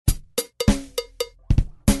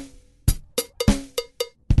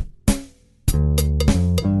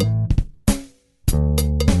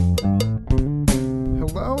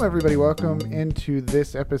Hello, everybody. Welcome into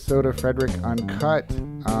this episode of Frederick Uncut.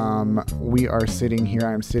 We are sitting here.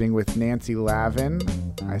 I'm sitting with Nancy Lavin.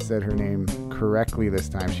 I said her name correctly this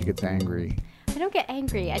time. She gets angry. I don't get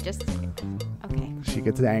angry. Okay. She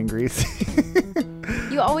gets angry.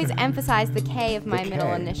 You always emphasize the K of my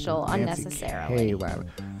middle initial Nancy unnecessarily. K.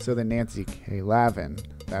 Lavin. So the Nancy K. Lavin.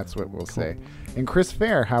 That's what we'll say. And Kris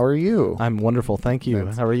Fair, how are you? I'm wonderful. Thank you.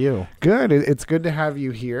 How are you? Good. It's good to have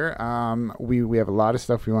you here. We have a lot of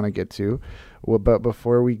stuff we want to get to. Well, but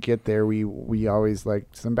before we get there, we always like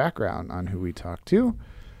some background on who we talk to.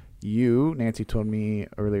 You, Nancy, told me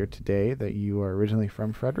earlier today that you are originally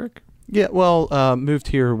from Frederick. Yeah, well, moved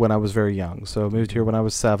here when I was very young. So moved here when I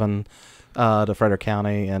was 7 to Frederick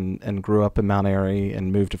County and grew up in Mount Airy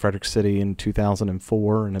and moved to Frederick City in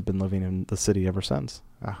 2004 and have been living in the city ever since.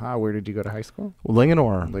 Where did you go to high school?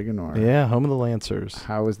 Linganore. Yeah, home of the Lancers.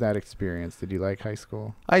 How was that experience? Did you like high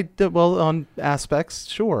school? I did, well, on aspects,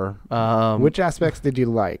 sure. Which aspects did you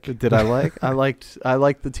like? Did I like? I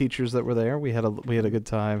liked the teachers that were there. We had a good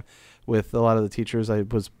time with a lot of the teachers. I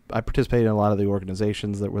participated in a lot of the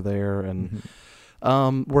organizations that were there and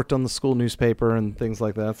worked on the school newspaper and things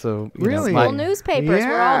like that. So really, school newspapers,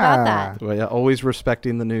 we're all about that. Well, yeah, always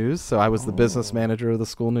respecting the news. So I was the business manager of the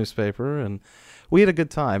school newspaper, and we had a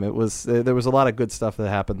good time. It was there was a lot of good stuff that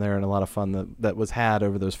happened there and a lot of fun that was had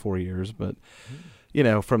over those 4 years. But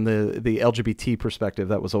from the LGBT perspective,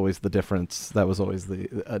 that was always the difference. That was always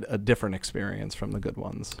a different experience from the good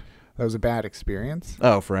ones. That was a bad experience?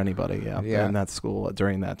 Oh, for anybody, yeah. In that school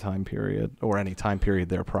during that time period or any time period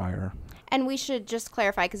there prior. And we should just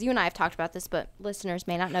clarify, because you and I have talked about this, but listeners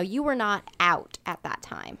may not know, you were not out at that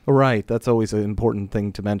time. Right. That's always an important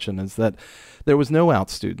thing to mention, is that there was no out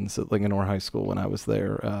students at Linganore High School when I was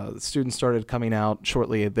there. Students started coming out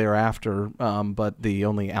shortly thereafter, but the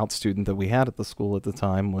only out student that we had at the school at the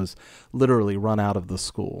time was literally run out of the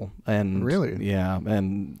school. And really? Yeah.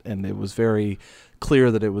 And it was very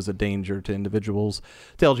clear that it was a danger to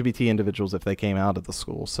LGBT individuals if they came out of the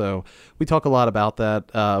school. So we talk a lot about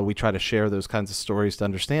that. We try to share those kinds of stories to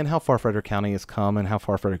understand how far Frederick County has come and how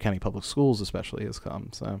far Frederick County Public Schools especially has come.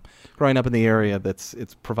 So growing up in the area, it's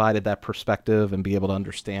provided that perspective and be able to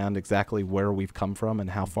understand exactly where we've come from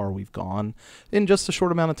and how far we've gone in just a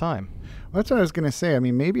short amount of time. Well, that's what I was going to say. I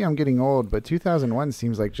mean, maybe I'm getting old, but 2001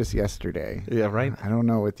 seems like just yesterday. Yeah, right. I don't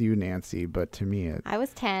know with you, Nancy, but to me, I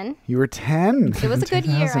was 10. You were 10? It was a good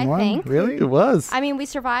year, I think. Really? It was. I mean, we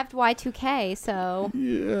survived Y2K, so.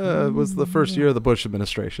 Yeah, it was the first year of the Bush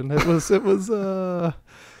administration. It was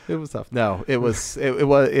tough. No, it's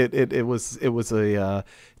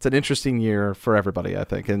an interesting year for everybody, I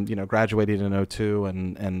think. And, graduating in 2002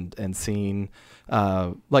 and seeing,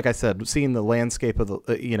 like I said, seeing the landscape of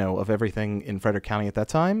of everything in Frederick County at that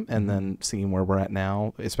time, and then seeing where we're at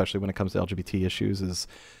now, especially when it comes to LGBT issues,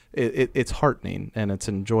 it's heartening, and it's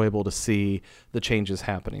enjoyable to see the changes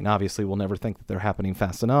happening. Obviously, we'll never think that they're happening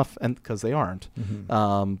fast enough, and because they aren't,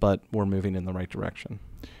 but we're moving in the right direction.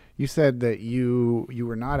 You said that you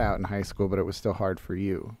were not out in high school, but it was still hard for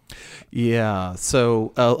you. Yeah.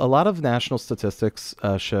 So a lot of national statistics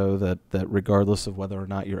show that regardless of whether or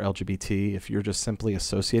not you're LGBT, if you're just simply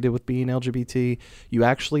associated with being LGBT, you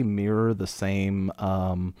actually mirror the same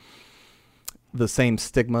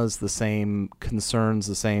stigmas, the same concerns,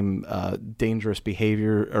 the same dangerous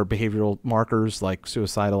behavior or behavioral markers like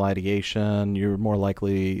suicidal ideation. You're more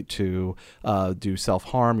likely to do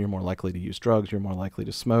self-harm. You're more likely to use drugs. You're more likely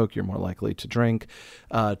to smoke. You're more likely to drink,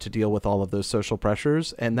 to deal with all of those social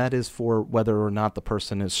pressures. And that is for whether or not the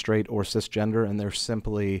person is straight or cisgender, and they're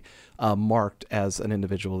simply marked as an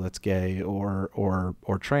individual that's gay or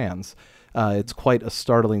trans. It's quite a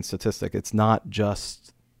startling statistic. It's not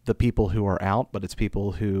just the people who are out, but it's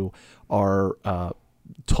people who are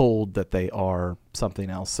told that they are something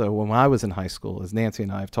else. So when I was in high school, as Nancy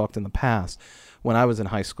and I have talked in the past, when I was in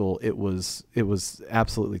high school, it was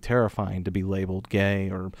absolutely terrifying to be labeled gay,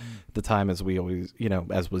 or at the time, as we always,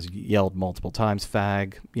 as was yelled multiple times,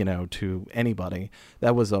 fag, to anybody.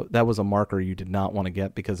 That was a marker you did not want to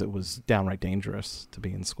get, because it was downright dangerous to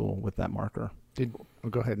be in school with that marker.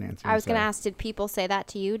 Go ahead, Nancy. I was going to ask, did people say that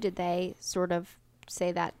to you? Did they sort of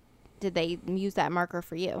say that? Did they use that marker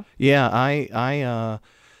for you? Yeah, I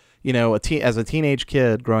as a teenage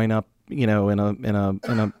kid growing up, in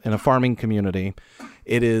a farming community,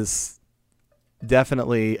 it is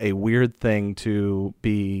definitely a weird thing to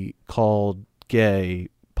be called gay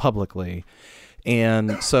publicly.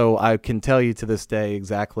 And so I can tell you to this day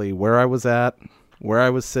exactly where I was at, where I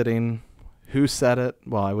was sitting, who said it.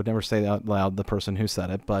 Well, I would never say out loud the person who said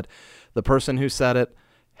it, but the person who said it,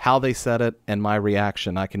 how they said it and my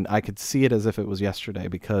reaction, I could see it as if it was yesterday,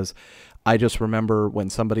 because I just remember when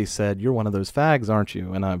somebody said, "You're one of those fags, aren't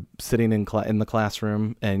you?" And I'm sitting in the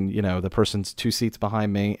classroom, and the person's 2 seats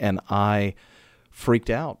behind me, and I freaked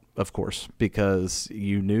out, of course, because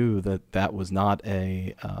you knew that was not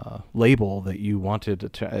a label that you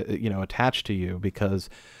wanted to attached to you, because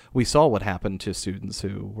we saw what happened to students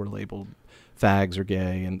who were labeled fags or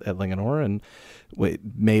gay at Linganore, and it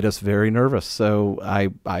made us very nervous. So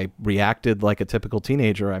I reacted like a typical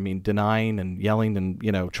teenager. I mean, denying and yelling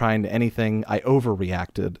and trying anything. I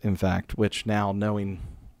overreacted, in fact, which now, knowing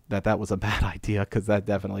that was a bad idea, because that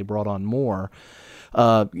definitely brought on more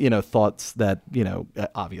thoughts that,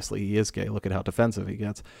 obviously he is gay. Look at how defensive he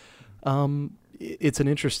gets. It's an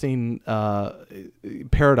interesting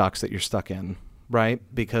paradox that you're stuck in, right?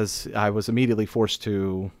 Because I was immediately forced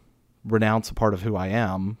to renounce a part of who I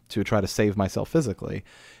am to try to save myself physically,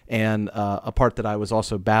 and a part that I was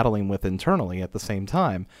also battling with internally at the same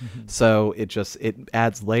time. Mm-hmm. So it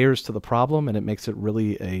adds layers to the problem, and it makes it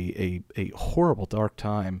really a horrible, dark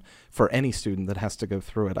time for any student that has to go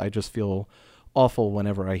through it. I just feel awful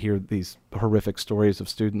whenever I hear these horrific stories of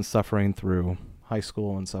students suffering through high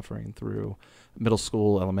school and suffering through middle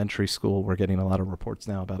school, elementary school. We're getting a lot of reports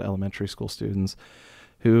now about elementary school students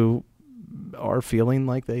who are feeling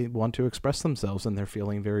like they want to express themselves, and they're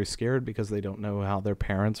feeling very scared because they don't know how their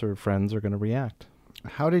parents or friends are going to react.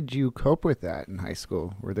 How did you cope with that in high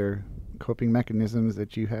school? Were there coping mechanisms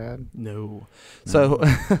that you had? No. So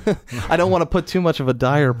I don't want to put too much of a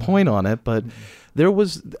dire point on it, but there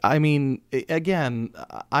was, again,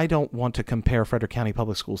 I don't want to compare Frederick County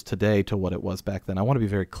Public Schools today to what it was back then. I want to be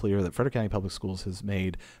very clear that Frederick County Public Schools has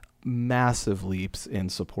made massive leaps in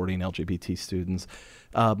supporting LGBT students.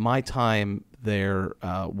 My time there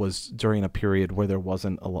was during a period where there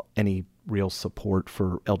wasn't any real support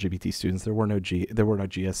for LGBT students. There were no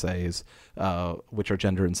GSAs, which are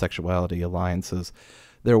gender and sexuality alliances.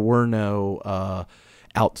 There were no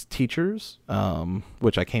out teachers,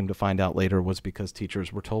 which I came to find out later was because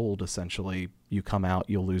teachers were told, essentially, you come out,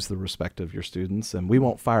 you'll lose the respect of your students, and we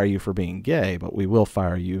won't fire you for being gay, but we will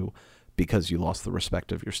fire you because you lost the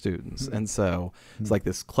respect of your students. And so it's like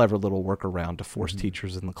this clever little workaround to force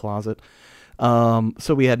teachers in the closet.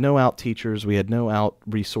 So we had no out teachers. We had no out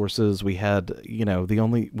resources. We had,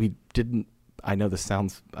 I know this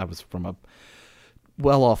sounds, I was from a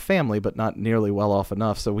well-off family, but not nearly well-off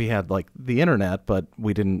enough. So we had like the internet, but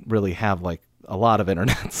we didn't really have like a lot of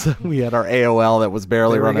internet. So we had our AOL that was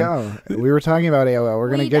barely running. We were talking about AOL. We're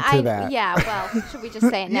going to get to that. Yeah, well, should we just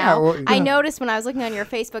say it now? I noticed when I was looking on your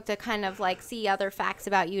Facebook to kind of like see other facts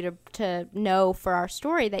about you to know for our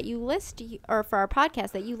story that you list, or for our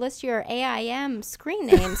podcast, that you list your AIM screen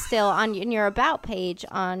name still in your about page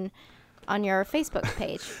on your Facebook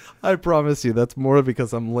page. I promise you that's more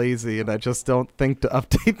because I'm lazy and I just don't think to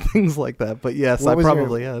update things like that. But yes, I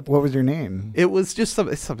probably had. What was your name? It was just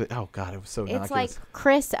something. Oh God, it was so innocuous. It's like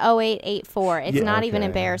Kris 0884. It's not even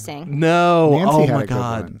embarrassing. No. Nancy my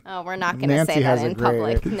God. Oh, we're not going to say that in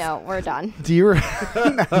public. No, we're done. Do you?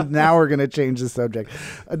 Now we're going to change the subject.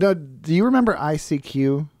 Do you remember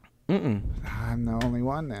ICQ? Mm-mm. I'm the only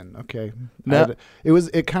one then. Okay. No.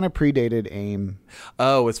 It kind of predated AIM.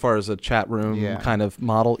 Oh, as far as a chat room kind of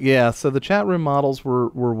model. Yeah. So the chat room models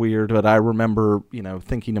were weird, but I remember,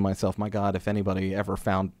 thinking to myself, my God, if anybody ever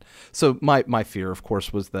found. So my fear, of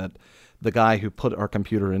course, was that the guy who put our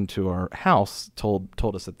computer into our house told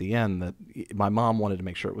us at the end that my mom wanted to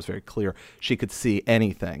make sure it was very clear she could see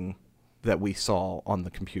anything that we saw on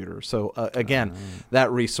the computer. So again,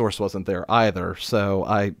 that resource wasn't there either. So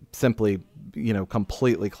I simply,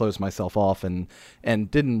 completely closed myself off and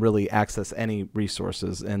didn't really access any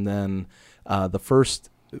resources. And then the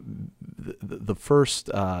first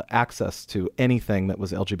access to anything that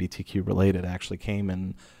was LGBTQ related actually came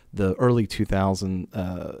in the early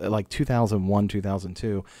like 2001,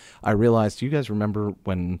 2002. I realized, you guys remember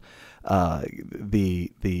when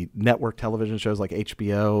the network television shows like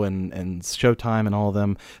HBO and Showtime and all of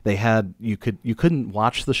them, they had, you couldn't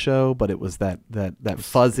watch the show, but it was that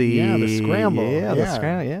fuzzy, the scramble. The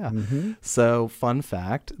scramble. Mm-hmm. So fun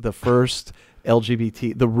fact, the first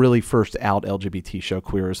the really first out LGBT show,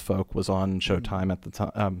 Queer as Folk, was on Showtime at the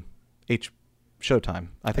time. Showtime.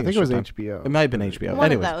 I think it was Showtime. HBO. It might have been HBO.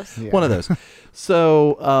 One of those.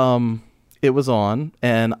 So it was on,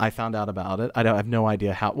 and I found out about it. I have no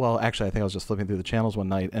idea how. Well, actually, I think I was just flipping through the channels one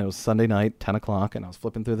night, and it was Sunday night, 10 o'clock, and I was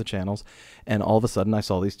flipping through the channels, and all of a sudden I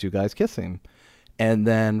saw these two guys kissing. And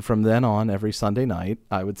then from then on, every Sunday night,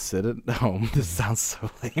 I would sit at home. This sounds so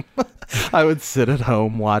lame. I would sit at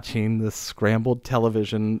home watching this scrambled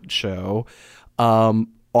television show.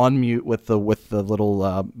 on mute with the little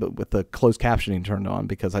with the closed captioning turned on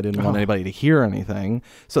because I didn't want anybody to hear anything,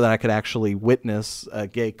 so that I could actually witness a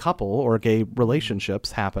gay couple or gay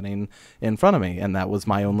relationships happening in front of me, and that was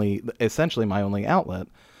essentially my only outlet.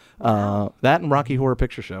 Wow. That and Rocky Horror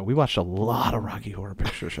Picture Show. We watched a lot of Rocky Horror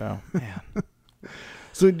Picture Show. Man.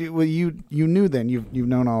 So you knew then, you've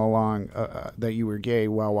known all along that you were gay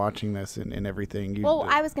while watching this and everything.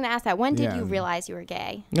 I was going to ask that. When did you realize you were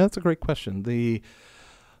gay? That's a great question.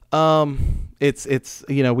 It's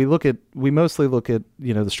we mostly look at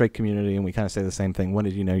the straight community, and we kind of say the same thing. When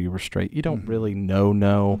did you know you were straight? You don't really know.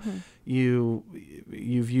 Mm-hmm. You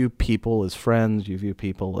view people as friends. You view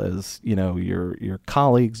people as your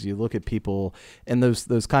colleagues. You look at people, and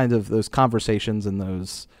those conversations and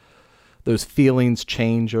those feelings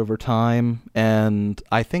change over time. And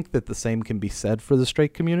I think that the same can be said for the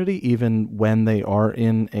straight community, even when they are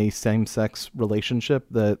in a same-sex relationship,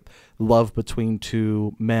 that love between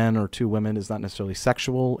two men or two women is not necessarily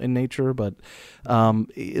sexual in nature, but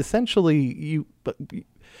essentially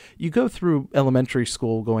you go through elementary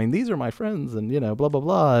school going, these are my friends, and blah blah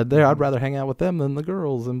blah. I'd rather hang out with them than the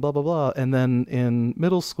girls, and blah blah blah. And then in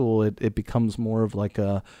middle school, it becomes more of like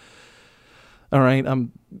a, all right,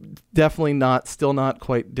 I'm definitely still not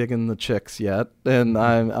quite digging the chicks yet, and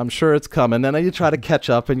I'm sure it's coming. And then you try to catch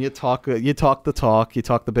up, and you talk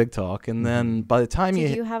the big talk, and then by the time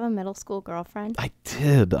Did you have a middle school girlfriend? I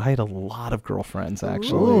did. I had a lot of girlfriends,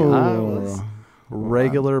 actually. Ooh. I was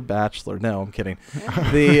regular bachelor. No, I'm kidding.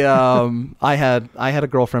 I had a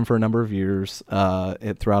girlfriend for a number of years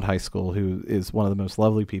throughout high school, who is one of the most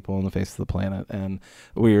lovely people on the face of the planet, and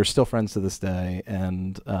we are still friends to this day.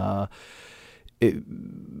 And it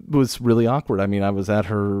was really awkward. I mean, I was at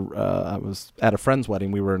a friend's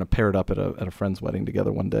wedding. We were paired up at a friend's wedding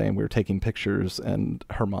together one day, and we were taking pictures, and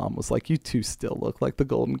her mom was like, "You two still look like the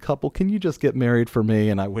golden couple. Can you just get married for me?"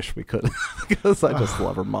 And I wish we could, because I just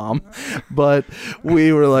love her mom. But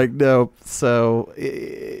we were like, no. So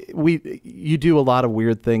you do a lot of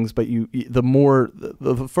weird things, but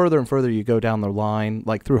the further and further you go down the line,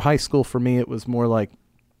 like through high school, for me, it was more like,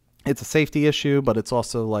 it's a safety issue, but it's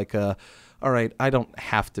also like all right, I don't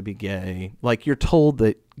have to be gay. Like, you're told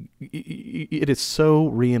that it is so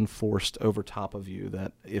reinforced over top of you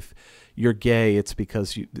that if you're gay, it's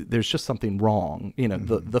because there's just something wrong.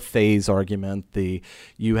 The phase argument,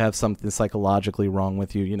 you have something psychologically wrong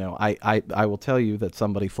with you. I will tell you that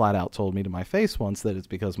somebody flat out told me to my face once that it's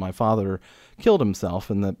because my father killed himself,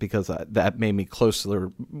 and that because that made me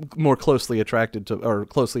more closely attracted to, or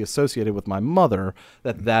closely associated with, my mother,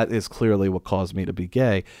 that is clearly what caused me to be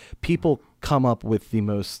gay. People come up with the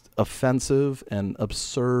most offensive and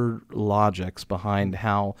absurd logics behind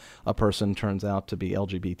how a person turns out to be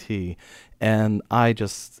LGBT, and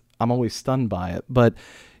I'm always stunned by it. But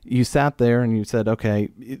you sat there and you said, okay,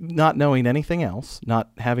 not knowing anything else, not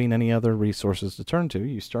having any other resources to turn to,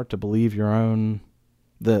 you start to believe your own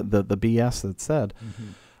the BS that's said.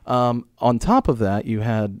 Mm-hmm. On top of that,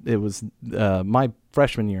 my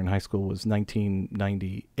freshman year in high school was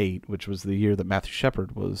 1998, which was the year that Matthew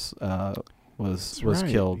Shepard was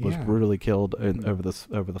killed, was brutally killed over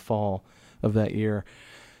the fall of that year.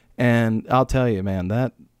 And I'll tell you, man,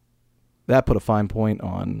 that put a fine point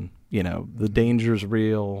on, the danger's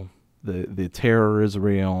real, the terror is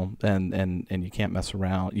real, and you can't mess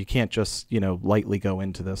around. You can't just, lightly go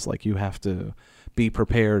into this. Like, you have to be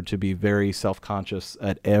prepared to be very self-conscious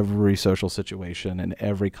at every social situation and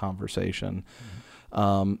every conversation.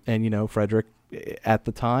 Mm-hmm. And Frederick, at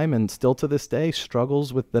the time and still to this day,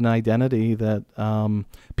 struggles with an identity that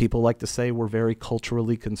people like to say we're very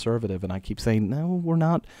culturally conservative. And I keep saying, no, we're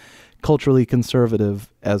not culturally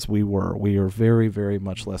conservative as we were. We are very, very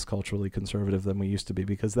much less culturally conservative than we used to be,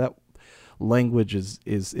 because that language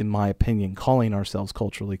is, in my opinion, calling ourselves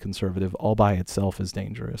culturally conservative all by itself is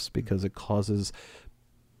dangerous, because it causes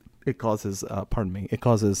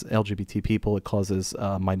LGBT people, it causes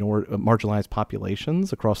marginalized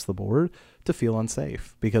populations across the board to feel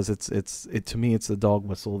unsafe, because to me it's a dog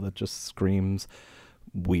whistle that just screams,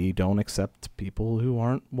 we don't accept people who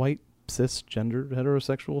aren't white, cisgender,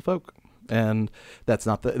 heterosexual folk. And that's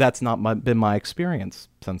not been my experience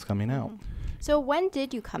since coming out. So when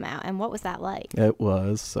did you come out, and what was that like? It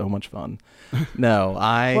was so much fun. No,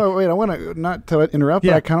 Well, wait, I want to, not to interrupt,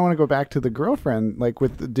 but I kind of want to go back to the girlfriend. Like,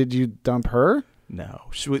 did you dump her? No.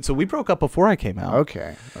 So we broke up before I came out.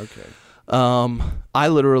 Okay. I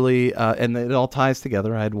literally, and it all ties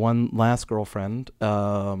together. I had one last girlfriend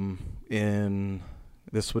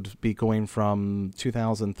this would be going from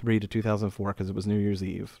 2003 to 2004, because it was New Year's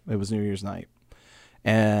Eve. It was New Year's night.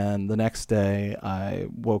 And the next day I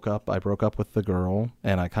broke up with the girl,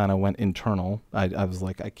 and I kind of went internal. I was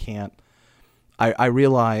like, I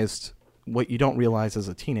realized what you don't realize as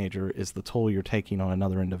a teenager is the toll you're taking on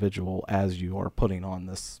another individual as you are putting on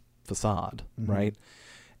this facade, right?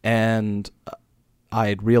 And I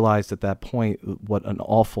had realized at that point what an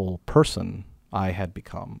awful person I had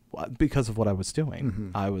become because of what I was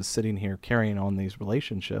doing. I was sitting here carrying on these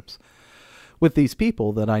relationships with these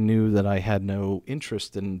people that I knew that I had no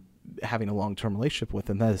interest in having a long-term relationship with,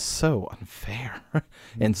 and that is so unfair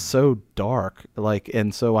and so dark.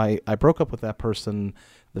 And so I broke up with that person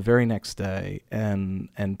the very next day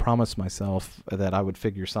and promised myself that I would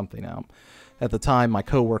figure something out. At the time, my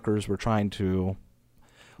coworkers were trying to...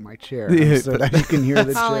 My chair, so that you can hear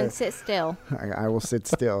the Colin, chair. sit still. I will sit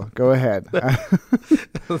still. Go ahead.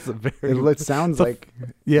 It sounds like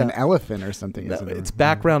an elephant or something. No, it's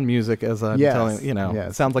background music, as I'm telling you.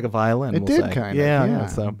 It sounds like a violin. It did kind of. Yeah.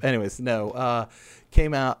 So, anyways,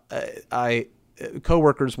 came out.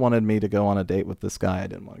 Coworkers wanted me to go on a date with this guy. I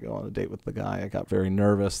didn't want to go on a date with the guy. I got very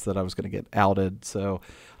nervous that I was going to get outed. So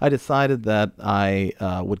I decided that I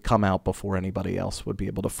would come out before anybody else would be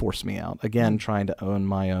able to force me out. Again, trying to own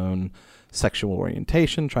my own sexual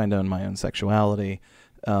orientation, trying to own my own sexuality.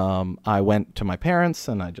 I went to my parents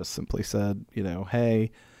and I just simply said,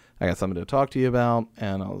 hey, I got something to talk to you about.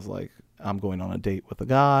 And I was like, I'm going on a date with a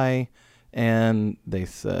guy. And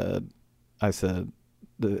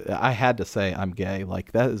I had to say I'm gay.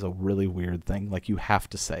 Like, that is a really weird thing. Like, you have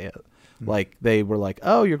to say it. Like, they were like,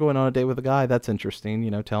 oh, you're going on a date with a guy. That's interesting.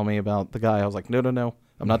 Tell me about the guy. I was like, no.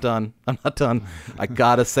 I'm not done. I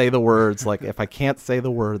got to say the words. Like, if I can't say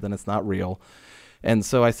the word, then it's not real. And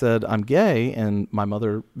so I said, I'm gay. And my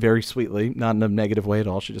mother, very sweetly, not in a negative way at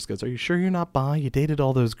all, she just goes, are you sure you're not bi? You dated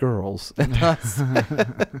all those girls. And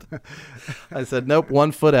I said, nope,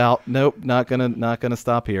 1 foot out. Nope, not gonna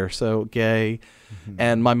stop here. So gay.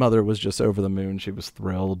 And my mother was just over the moon. She was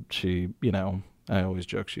thrilled. She, I always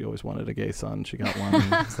joke she always wanted a gay son. She got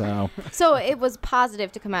one. So it was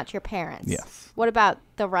positive to come out to your parents. Yes. What about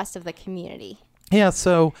the rest of the community? Yeah,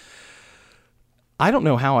 so I don't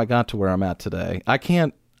know how I got to where I'm at today. I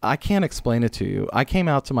can't explain it to you. I came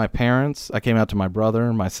out to my parents. I came out to my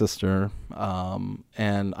brother, my sister, and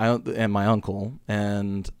my uncle,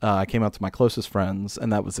 and I came out to my closest friends,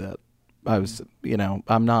 and that was it. I was,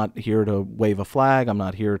 I'm not here to wave a flag. I'm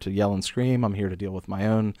not here to yell and scream. I'm here to deal with my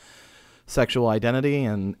own sexual identity,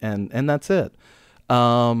 and that's it.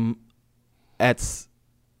 After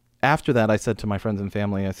that, I said to my friends and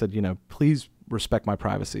family, I said, please respect my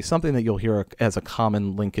privacy. Something that you'll hear as a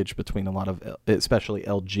common linkage between a lot of, especially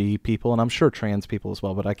LG people, and I'm sure trans people as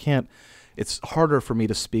well, but it's harder for me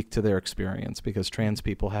to speak to their experience because trans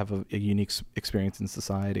people have a unique experience in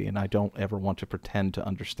society, and I don't ever want to pretend to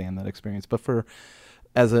understand that experience. But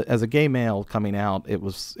as a gay male coming out,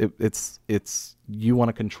 it's you want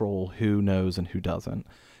to control who knows and who doesn't.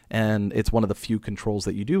 And it's one of the few controls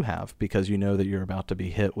that you do have because you know that you're about to be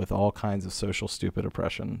hit with all kinds of social stupid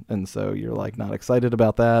oppression. And so you're like not excited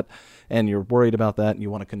about that, and you're worried about that, and you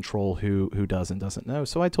want to control who does and doesn't know.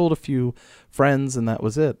 So I told a few friends, and that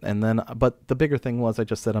was it. And then, but the bigger thing was I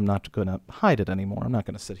just said I'm not going to hide it anymore. I'm not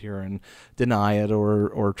going to sit here and deny it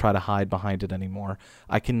or try to hide behind it anymore.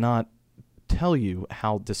 I cannot tell you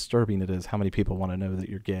how disturbing it is how many people want to know that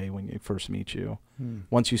you're gay when they first meet you.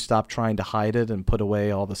 Once you stop trying to hide it and put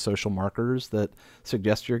away all the social markers that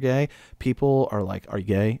suggest you're gay, people are like, are you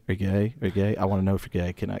gay? Are you gay? Are you gay? I want to know if you're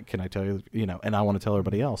gay. Can I tell you, and I want to tell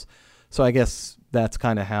everybody else. So I guess that's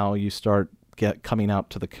kind of how you start coming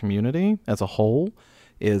out to the community as a whole.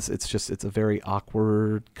 It's a very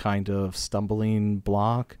awkward kind of stumbling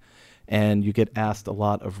block. And you get asked a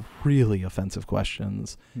lot of really offensive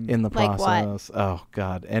questions in the process. What? Oh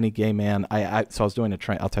God, any gay man. So I was doing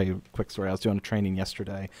I'll tell you a quick story. I was doing a training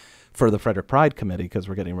yesterday for the Frederick Pride Committee because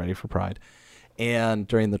we're getting ready for Pride. And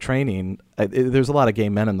during the training, there's a lot of gay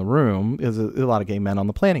men in the room. There's a lot of gay men on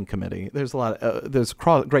the planning committee. There's a lot. There's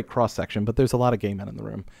great cross section, but there's a lot of gay men in the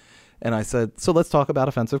room. And I said, so let's talk about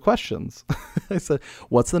offensive questions. I said,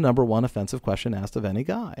 what's the number one offensive question asked of any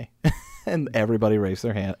guy? And everybody raised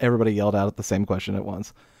their hand. Everybody yelled out at the same question at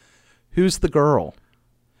once. Who's the girl?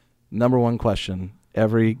 Number one question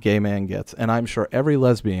every gay man gets. And I'm sure every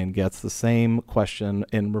lesbian gets the same question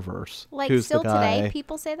in reverse. Like, who's still the guy? today,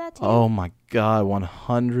 people say that to you? Oh, my God,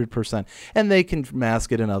 100%. And they can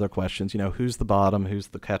mask it in other questions. Who's the bottom? Who's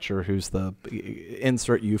the catcher? Who's the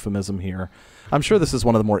insert euphemism here? I'm sure this is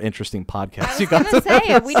one of the more interesting podcasts you got. I was going to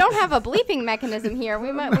say, we don't have a bleeping mechanism here.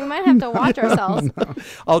 We might have to watch ourselves.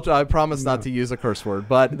 I promise not to use a curse word,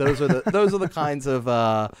 but those are the kinds of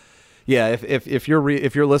Yeah, if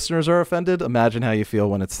your listeners are offended, imagine how you feel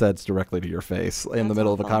when it's said directly to your face in the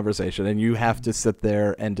middle of a conversation, and you have to sit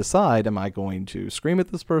there and decide: am I going to scream at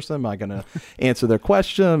this person? Am I going to answer their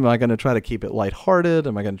question? Am I going to try to keep it lighthearted?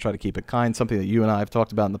 Am I going to try to keep it kind? Something that you and I have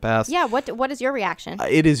talked about in the past. Yeah. What is your reaction?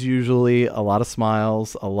 It is usually a lot of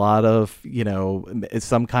smiles, a lot of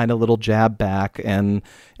some kind of little jab back, and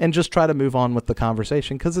just try to move on with the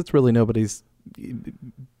conversation, because it's really nobody's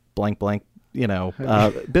blank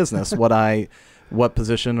business what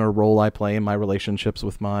position or role I play in my relationships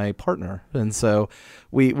with my partner. And so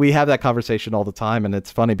we have that conversation all the time, and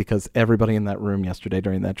it's funny because everybody in that room yesterday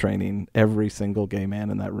during that training, every single gay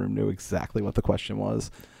man in that room knew exactly what the question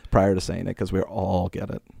was prior to saying it, because we all get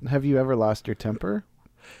it. Have you ever lost your temper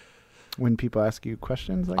when people ask you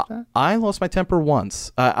questions like that? I lost my temper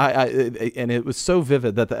once. And it was so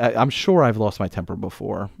vivid that I'm sure I've lost my temper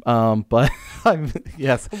before. But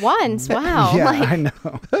yes. Once, wow. Yeah, I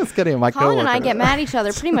know. That's getting my coworker. Colin and I get mad at each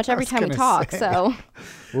other pretty much every time we talk. So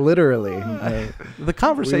literally, the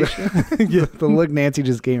conversation. The look Nancy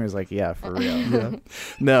just gave me was like, yeah, for real. Yeah.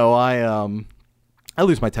 No, I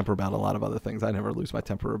lose my temper about a lot of other things. I never lose my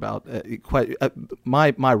temper about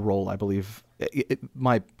my role. I believe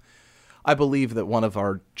I believe that one of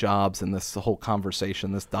our jobs in this whole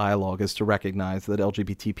conversation, this dialogue, is to recognize that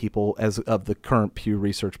LGBT people, as of the current Pew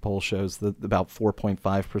Research poll shows, that about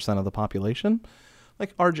 4.5% of the population,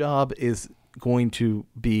 like, our job is going to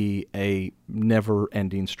be a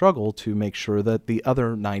never-ending struggle to make sure that the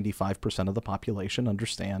other 95% of the population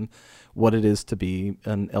understand what it is to be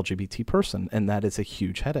an LGBT person. And that is a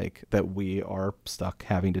huge headache that we are stuck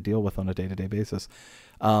having to deal with on a day-to-day basis.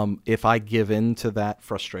 If I give in to that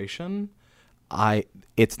frustration,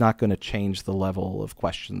 it's not going to change the level of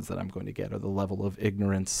questions that I'm going to get, or the level of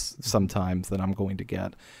ignorance sometimes that I'm going to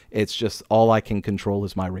get. It's just, all I can control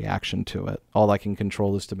is my reaction to it. All I can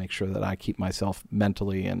control is to make sure that I keep myself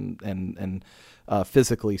mentally and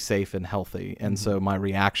physically safe and healthy. And so my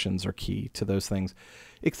reactions are key to those things.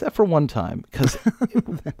 Except for one time,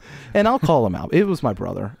 and I'll call him out. It was my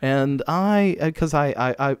brother, and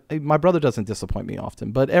my brother doesn't disappoint me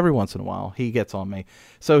often, but every once in a while he gets on me.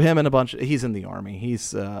 So him and he's in the Army.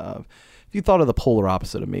 He's if you thought of the polar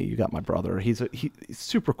opposite of me, you got my brother. He's a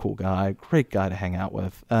super cool guy, great guy to hang out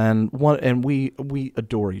with, and we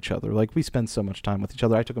adore each other. Like, we spend so much time with each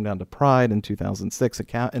other. I took him down to Pride in 2006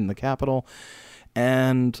 in the Capitol,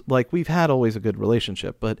 and like, we've had always a good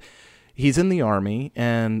relationship, but he's in the Army,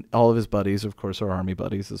 and all of his buddies, of course, are Army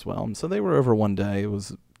buddies as well. And so they were over one day. It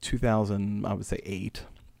was 2008.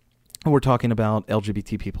 And we're talking about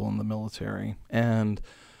LGBT people in the military. And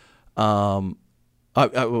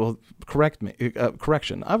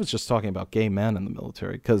correction. I was just talking about gay men in the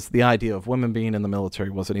military, because the idea of women being in the military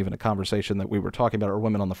wasn't even a conversation that we were talking about, or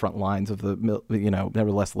women on the front lines of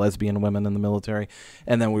nevertheless lesbian women in the military.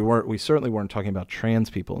 And then we certainly weren't talking about trans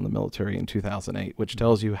people in the military in 2008, which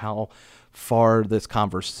tells you how far this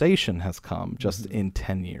conversation has come just in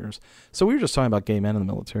 10 years. So we were just talking about gay men in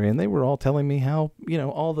the military, and they were all telling me how,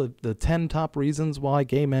 all the 10 top reasons why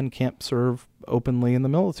gay men can't serve openly in the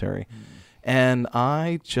military. And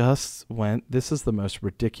I just went, this is the most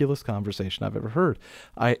ridiculous conversation I've ever heard.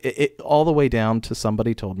 All the way down to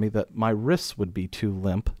somebody told me that my wrists would be too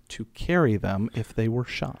limp to carry them if they were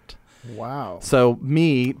shot. Wow. So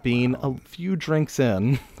me being a few drinks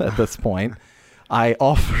in at this point, I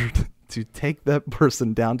offered to take that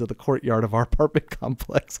person down to the courtyard of our apartment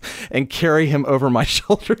complex and carry him over my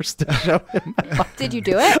shoulders to show him. Did you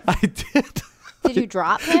do it? I did. Did you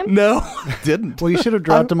drop him? No, I didn't. Well, you should have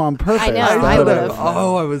dropped him on purpose. I know, I would have.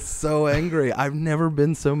 Oh, I was so angry. I've never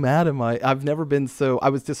been so mad at I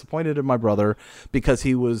was disappointed in my brother, because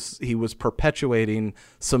he was perpetuating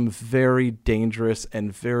some very dangerous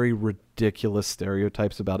and very ridiculous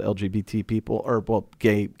stereotypes about LGBT people, or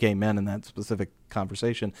gay men in that specific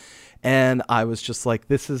conversation. And I was just like,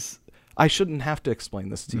 I shouldn't have to explain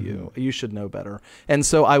this to you. You should know better. And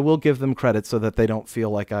so I will give them credit so that they don't feel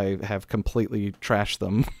like I have completely trashed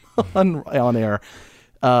them on air.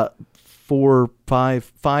 5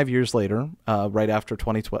 years later, right after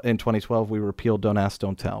 2012, we repealed Don't Ask,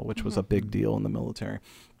 Don't Tell, which was a big deal in the military.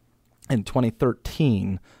 In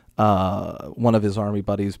 2013, one of his Army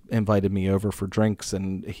buddies invited me over for drinks,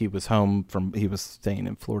 and he was staying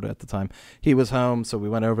in Florida at the time. He was home, so we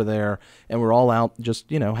went over there, and we're all out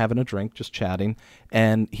just, having a drink, just chatting.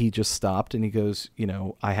 And he just stopped, and he goes,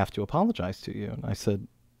 I have to apologize to you. And I said,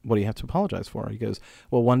 what do you have to apologize for? He goes,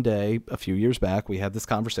 well, one day, a few years back, we had this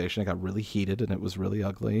conversation. It got really heated, and it was really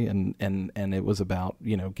ugly, and it was about,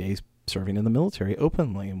 gays serving in the military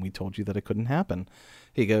openly, and we told you that it couldn't happen.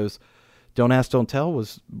 He goes, Don't Ask, Don't Tell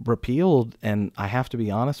was repealed, and I have to be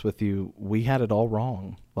honest with you, we had it all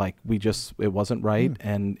wrong. Like, it wasn't right,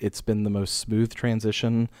 and it's been the most smooth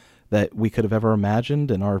transition that we could have ever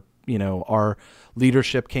imagined, and our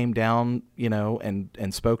leadership came down,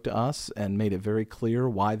 and spoke to us and made it very clear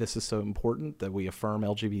why this is so important, that we affirm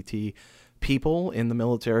LGBT people in the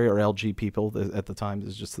military, or LG people at the time. This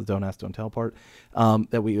is just the Don't Ask, Don't Tell part,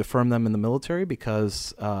 that we affirm them in the military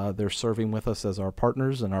because they're serving with us as our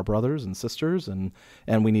partners and our brothers and sisters, and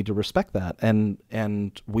we need to respect that.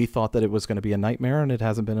 And we thought that it was going to be a nightmare, and it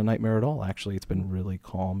hasn't been a nightmare at all. Actually, it's been really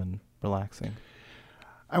calm and relaxing.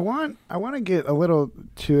 I want to get a little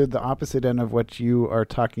to the opposite end of what you are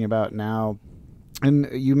talking about now. And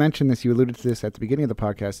you mentioned this, you alluded to this at the beginning of the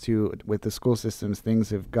podcast too, with the school systems,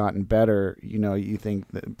 things have gotten better. You think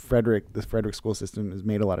that the Frederick school system has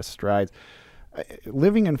made a lot of strides.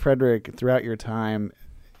 Living in Frederick throughout your time,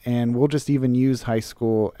 and we'll just even use high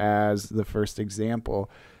school as the first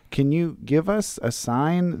example, can you give us a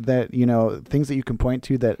sign that, things that you can point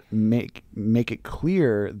to that make it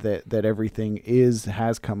clear that everything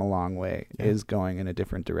has come a long way, is going in a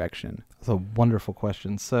different direction? That's a wonderful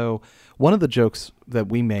question. So one of the jokes that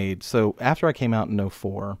we made, so after I came out in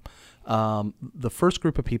 2004, the first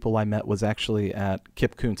group of people I met was actually at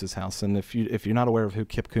Kip Kuntz's house. And if you're not aware of who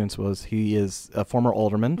Kip Kuntz was, he is a former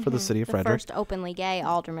alderman for the city of Frederick. The first openly gay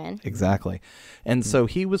alderman. Exactly. And so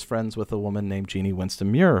he was friends with a woman named Jeannie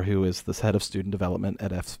Winston Muir, who is the head of student development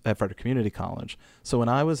at Frederick Community College. So when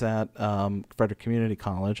I was at Frederick Community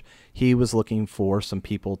College, he was looking for some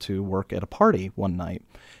people to work at a party one night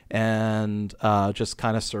and just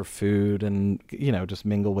kind of serve food and, just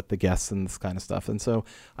mingle with the guests and this kind of stuff. And so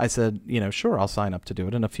I said, sure, I'll sign up to do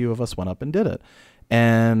it. And a few of us went up and did it.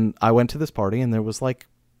 And I went to this party, and there was like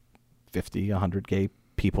 50, 100 gay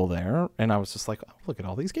people there, and I was just like, oh, look at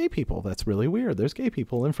all these gay people. That's really weird. There's gay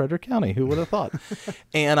people in Frederick County. Who would have thought?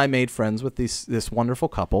 And I made friends with this wonderful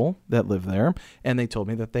couple that live there, and they told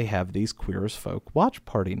me that they have these Queer as Folk watch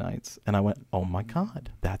party nights. And I went, oh my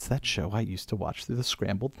God, that's that show I used to watch through the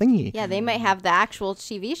scrambled thingy. Yeah, they might have the actual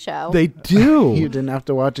TV show. They do. You didn't have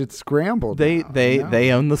to watch it scrambled.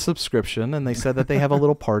 They own the subscription, and they said that they have a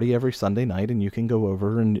little party every Sunday night, and you can go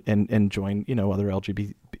over and join other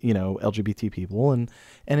LGBT people and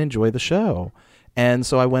enjoy the show. And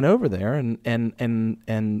so I went over there, and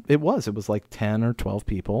it was like 10 or 12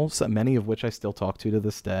 people, so many of which I still talk to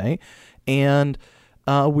this day. And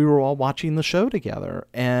we were all watching the show together.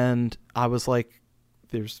 And I was like,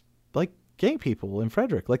 there's like gay people in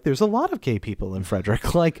Frederick. Like, there's a lot of gay people in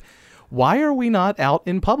Frederick. Like, why are we not out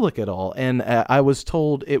in public at all? And I was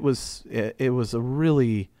told it was a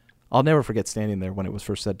really, I'll never forget standing there when it was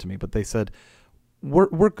first said to me, but they said,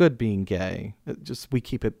 we're good being gay. Just we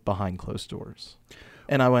keep it behind closed doors.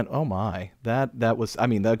 And I went, oh my, that was,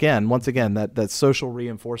 once again, that social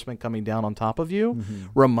reinforcement coming down on top of you,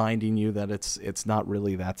 reminding you that it's not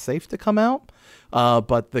really that safe to come out.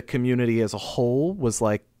 But the community as a whole was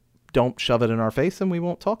like, don't shove it in our face and we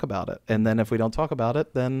won't talk about it. And then if we don't talk about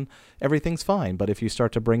it, then everything's fine. But if you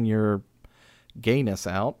start to bring your gayness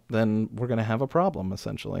out, then we're going to have a problem,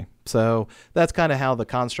 essentially. So that's kind of how the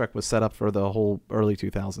construct was set up for the whole early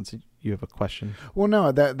 2000s. You have a question? Well,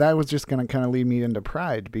 no, that was just going to kind of lead me into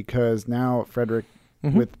Pride, because now Frederick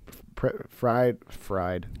with Frederick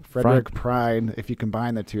Pride, if you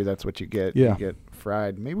combine the two, that's what you get. Yeah. You get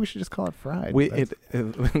Fried. Maybe we should just call it Fried.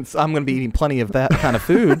 I'm going to be eating plenty of that kind of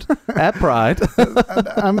food at Pride.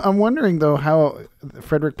 I'm wondering though how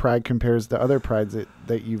Frederick Pride compares to other prides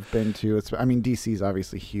that you've been to. DC is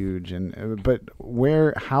obviously huge, but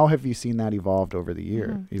how have you seen that evolved over the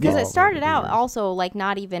year? Because it started out also like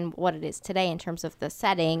not even what it is today in terms of the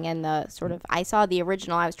setting and the sort of. I saw the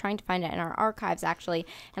original. I was trying to find it in our archives actually,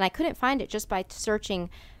 and I couldn't find it just by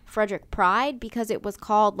searching Frederick Pride, because it was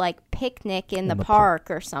called like Picnic in the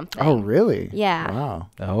Park or something. Oh, really? Yeah. Wow.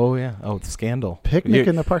 Oh, yeah. Oh, the scandal. Picnic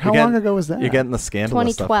in the Park. How long ago was that? You're getting the scandal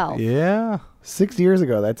 2012. stuff. Yeah. 6 years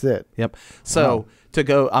ago. That's it. Yep. So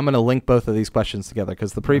I'm going to link both of these questions together,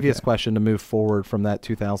 because the previous question to move forward from that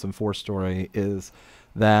 2004 story is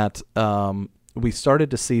that we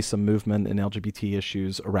started to see some movement in LGBT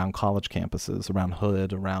issues around college campuses, around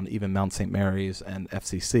Hood, around even Mount St. Mary's and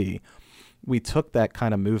FCC. We took that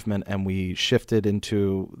kind of movement and we shifted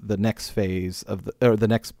into the next phase or the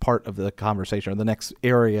next part of the conversation, or the next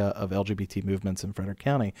area of LGBT movements in Frederick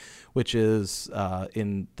County, which is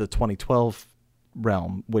in the 2012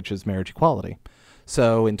 realm, which is marriage equality.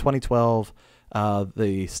 So in 2012,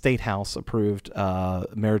 the State House approved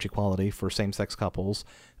marriage equality for same-sex couples.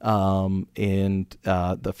 And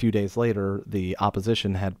a few days later, the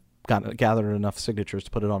opposition had gathered enough signatures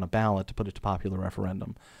to put it on a ballot to put it to popular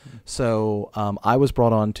referendum. So I was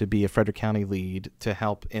brought on to be a Frederick County lead to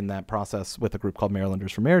help in that process with a group called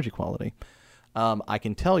Marylanders for Marriage Equality. I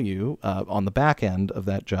can tell you on the back end of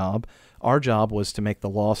that job, our job was to make the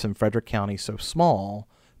loss in Frederick County so small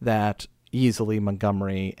that easily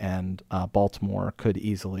Montgomery and Baltimore could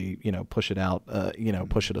easily, push it out,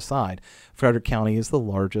 push it aside. Frederick County is the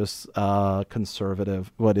largest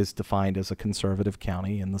conservative, what is defined as a conservative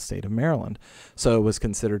county in the state of Maryland. So it was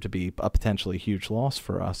considered to be a potentially huge loss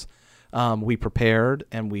for us. We prepared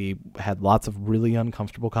and we had lots of really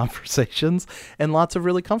uncomfortable conversations and lots of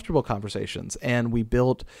really comfortable conversations. And we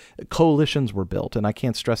built, coalitions were built, and I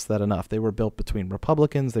can't stress that enough. They were built between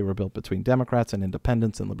Republicans, they were built between Democrats and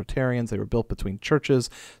independents and libertarians, they were built between churches,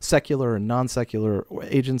 secular and non-secular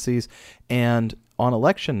agencies. And on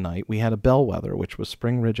election night, we had a bellwether, which was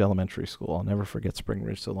Spring Ridge Elementary School. I'll never forget Spring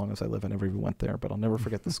Ridge so long as I live. I never even went there, but I'll never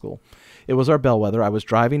forget the school. It was our bellwether. I was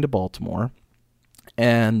driving to Baltimore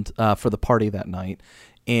and for the party that night,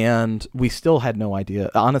 and we still had no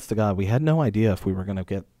idea. Honest to God, we had no idea if we were going to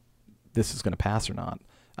get this is going to pass or not.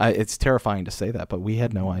 It's terrifying to say that, but we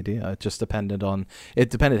had no idea. It just depended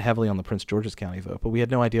heavily on the Prince George's County vote, but we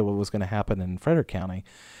had no idea what was going to happen in Frederick County.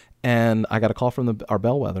 And I got a call from our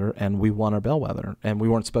bellwether, and we won our bellwether, and we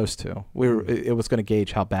weren't supposed to. It was going to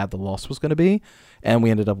gauge how bad the loss was going to be, and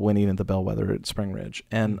we ended up winning at the bellwether at Spring Ridge.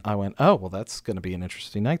 And I went, oh, well, that's going to be an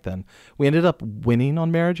interesting night then. We ended up winning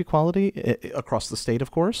on marriage equality across the state,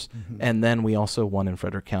 of course, and then we also won in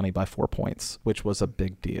Frederick County by 4 points, which was a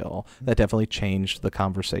big deal. That definitely changed the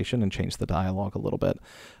conversation and changed the dialogue a little bit,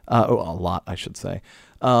 a lot, I should say.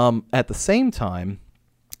 At the same time,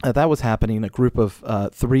 that was happening, a group of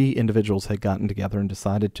 3 individuals had gotten together and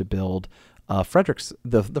decided to build the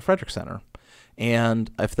Frederick Center. And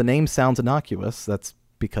if the name sounds innocuous, that's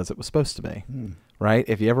because it was supposed to be, right?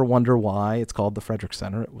 If you ever wonder why it's called the Frederick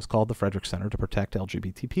Center, it was called the Frederick Center to protect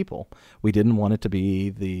LGBT people. We didn't want it to be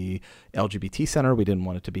the LGBT center. We didn't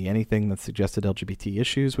want it to be anything that suggested LGBT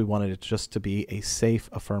issues. We wanted it just to be a safe,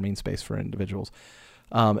 affirming space for individuals.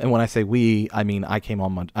 And when I say we, I mean I came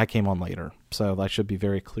on later, so I should be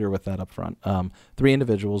very clear with that up front. 3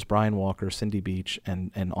 individuals, Brian Walker, Cindy Beach,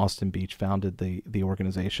 and Austin Beach, founded the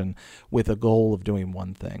organization with a goal of doing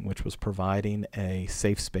one thing, which was providing a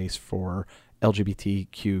safe space for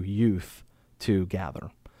LGBTQ youth to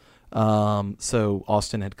gather. So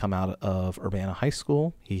Austin had come out of Urbana High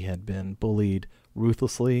School. He had been bullied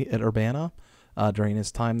ruthlessly at Urbana. During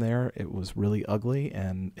his time there. It was really ugly,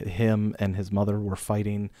 and him and his mother were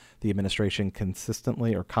fighting the administration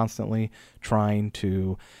constantly trying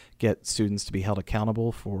to get students to be held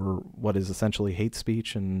accountable for what is essentially hate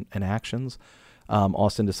speech and actions.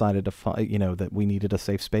 Austin decided to that we needed a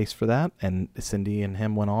safe space for that, and Cindy and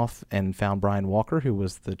him went off and found Brian Walker, who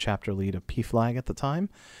was the chapter lead of PFLAG at the time,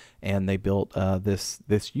 and they built this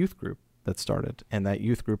youth group that started. And that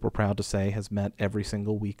youth group, we're proud to say, has met every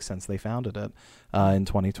single week since they founded it in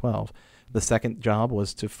 2012. The second job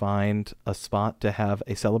was to find a spot to have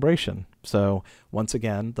a celebration. So once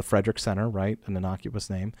again, the Frederick Center, right, an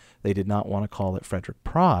innocuous name, they did not want to call it Frederick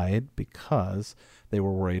Pride because they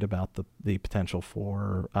were worried about the potential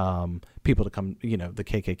for people to come, the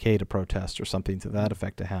KKK to protest or something to that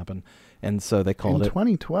effect to happen. And so they called it... In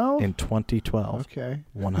 2012? In 2012. Okay.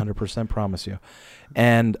 100% promise you.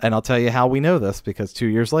 And I'll tell you how we know this, because 2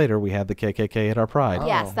 years later, we had the KKK at our Pride.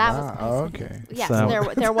 Yes, that was... okay. Yes,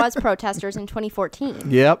 so there was protesters in 2014.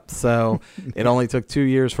 Yep. So it only took 2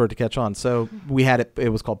 years for it to catch on. So we had it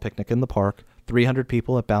was called Picnic in the Park, 300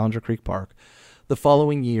 people at Ballinger Creek Park. The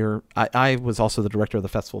following year, I was also the director of the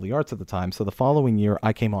Festival of the Arts at the time. So the following year,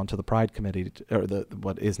 I came on to the Pride Committee,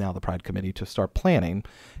 what is now the Pride Committee, to start planning.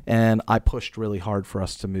 And I pushed really hard for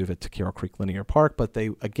us to move it to Carroll Creek Linear Park. But they,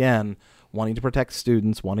 again, wanting to protect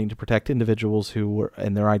students, wanting to protect individuals who were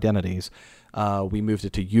and their identities, we moved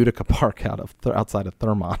it to Utica Park outside of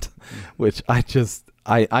Thurmont, which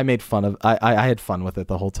I made fun of. I had fun with it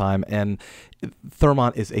the whole time. And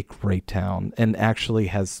Thurmont is a great town and actually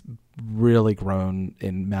has really grown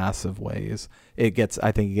in massive ways. I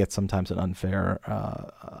think it gets sometimes an unfair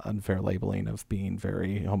labeling of being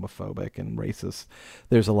very homophobic and racist.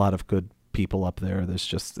 There's a lot of good people up there.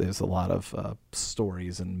 There's a lot of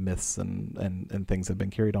stories and myths and things that have been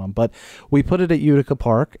carried on. But we put it at Utica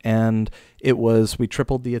Park, and we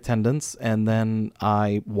tripled the attendance, and then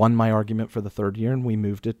I won my argument for the third year, and we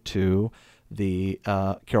moved it to the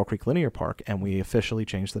Carroll Creek Linear Park, and we officially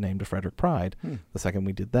changed the name to Frederick Pride. The second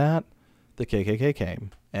we did that, the KKK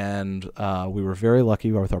came. And we were very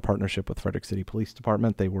lucky with our partnership with Frederick City Police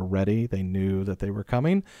Department. They were ready. They knew that they were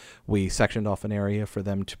coming. We sectioned off an area for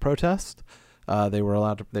them to protest. They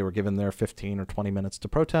were given their 15 or 20 minutes to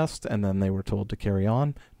protest, and then they were told to carry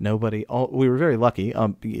on. We were very lucky.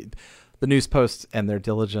 The News Post and their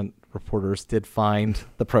diligent reporters did find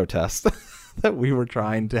the protest that we were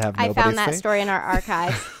trying to have nobody see. I found that story in our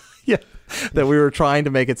archives. Yeah, that we were trying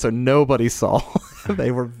to make it so nobody saw.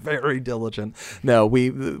 They were very diligent. No,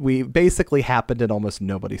 we basically happened and almost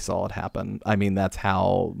nobody saw it happen. I mean, that's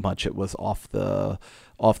how much it was off the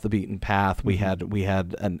beaten path. We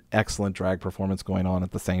had an excellent drag performance going on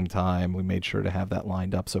at the same time. We made sure to have that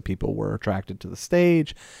lined up so people were attracted to the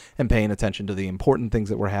stage and paying attention to the important things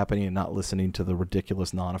that were happening and not listening to the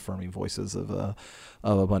ridiculous non-affirming voices of a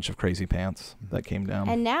bunch of crazy pants that came down.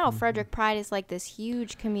 And now Frederick Pride is like this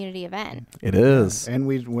huge community event. It is. And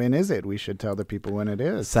when is it? We should tell the people when it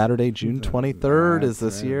is. Saturday, June 23rd is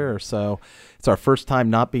this year. So it's our first time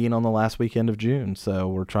not being on the last weekend of June. So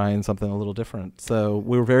we're trying something a little different. So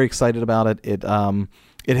we were very excited about it.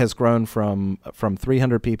 It has grown from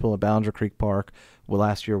 300 people at Ballinger Creek Park. Well,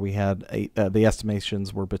 last year we had the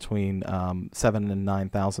estimations were between 7,000 and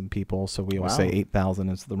 9,000 people. So we always say 8,000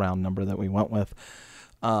 is the round number that we went with.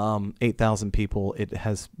 8,000 people. It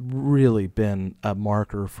has really been a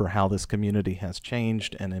marker for how this community has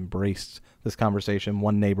changed and embraced this conversation.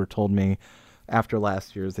 One neighbor told me after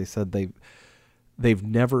last year's, they said they've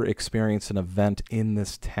never experienced an event in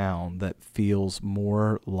this town that feels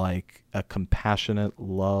more like a compassionate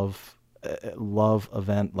love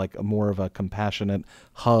event, like more of a compassionate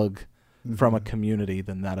hug from a community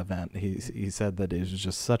than that event. He said that it was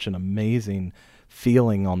just such an amazing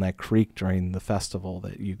feeling on that creek during the festival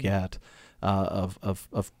that you get of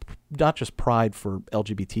not just pride for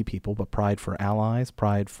LGBT people, but pride for allies,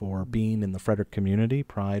 pride for being in the Frederick community,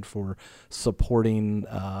 pride for supporting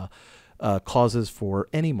causes for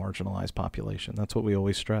any marginalized population. That's what we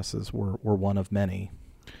always stress is we're one of many.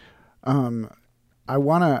 I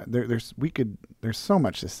want to, there's so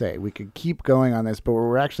much to say. We could keep going on this, but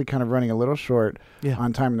we're actually kind of running a little short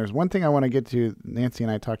on time. And there's one thing I want to get to, Nancy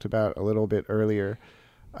and I talked about a little bit earlier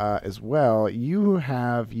as well. You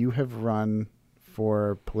have run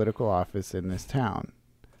for political office in this town,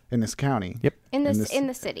 in this county. Yep. In the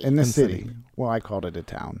city. In the city. Well, I called it a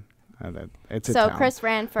town. It's a town. Kris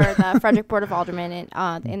ran for the Frederick Board of Aldermen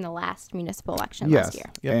in the last municipal election last year.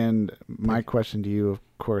 Yep. And my question to you, of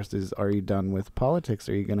course, is: are you done with politics?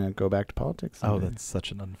 Are you going to go back to politics someday? Oh, that's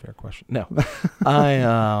such an unfair question. No,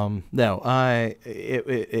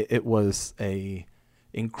 it was a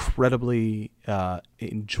incredibly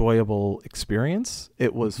enjoyable experience.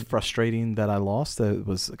 It was frustrating that I lost. It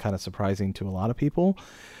was kind of surprising to a lot of people.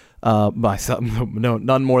 Myself, no,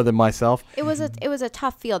 none more than myself. It was a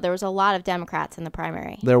tough field. There was a lot of Democrats in the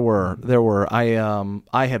primary. There were.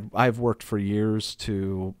 I've worked for years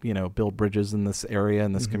to build bridges in this area,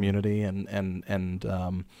 in this community, and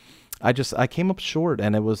I came up short,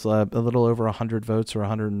 and it was a little over 100 votes or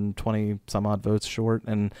 120 some odd votes short,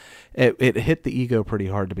 and it hit the ego pretty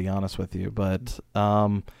hard, to be honest with you. But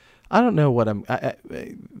I don't know what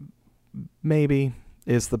maybe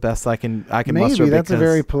is the best I can muster. Maybe that's a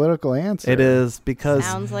very political answer. It is, because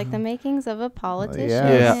sounds like the makings of a politician.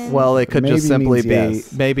 Yeah. Well, it could just simply be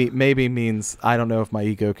yes. maybe means I don't know if my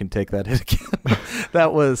ego can take that hit again.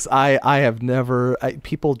 That was I have never.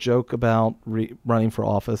 People joke about running for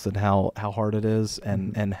office and how hard it is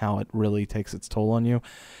and how it really takes its toll on you.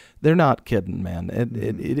 They're not kidding, man.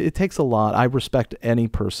 It takes a lot. I respect any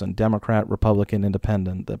person, Democrat, Republican,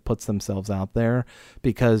 Independent, that puts themselves out there,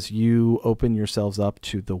 because you open yourselves up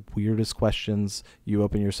to the weirdest questions. You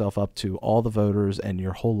open yourself up to all the voters, and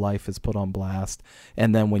your whole life is put on blast.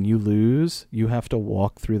 And then when you lose, you have to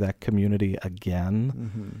walk through that community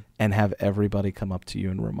again and have everybody come up to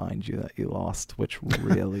you and remind you that you lost, which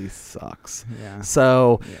really sucks. Yeah.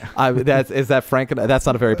 So is that frank? That's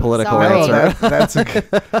not a very political answer.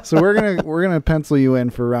 So we're gonna pencil you in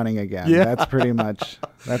for running again. Yeah. That's pretty much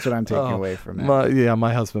what I'm taking away from it.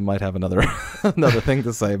 My husband might have another thing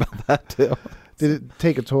to say about that too. Did it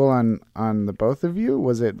take a toll on the both of you?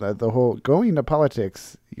 Was it the whole going into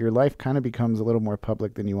politics? Your life kind of becomes a little more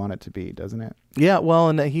public than you want it to be, doesn't it? Yeah, well,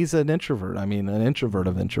 and he's an introvert. I mean, an introvert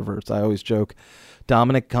of introverts. I always joke,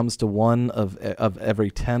 Dominic comes to one of every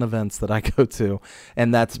 10 events that I go to,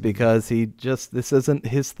 and that's because this isn't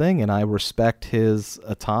his thing, and I respect his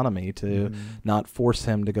autonomy to not force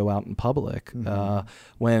him to go out in public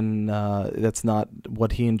when that's not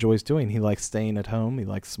what he enjoys doing. He likes staying at home. He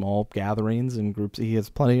likes small gatherings and groups. He has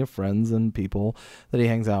plenty of friends and people that he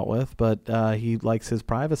hangs out with, but he likes his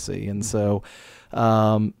privacy, and so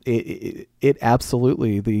it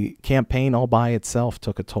absolutely, the campaign all by itself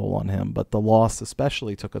took a toll on him, but the loss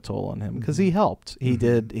especially took a toll on him because he helped. He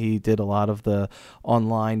did a lot of the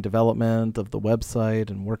online development of the website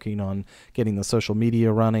and working on getting the social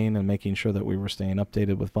media running and making sure that we were staying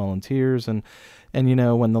updated with volunteers. And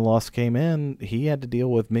when the loss came in, he had to deal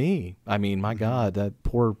with me. I mean, my God, that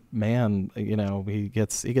poor man, he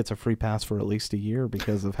gets a free pass for at least a year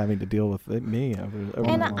because of having to deal with me.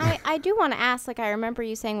 And I do want to ask, I remember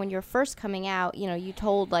you saying when you were first coming out, you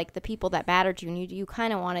told the people that battered you, and you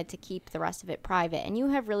kind of wanted to keep the rest of it private. And you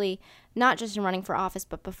have really, not just in running for office,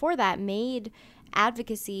 but before that, made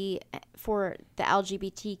advocacy for the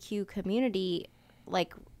LGBTQ community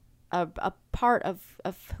a part of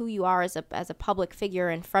who you are as a public figure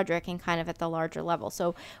in Frederick and kind of at the larger level.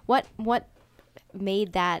 So what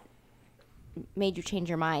made you change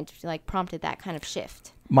your mind, prompted that kind of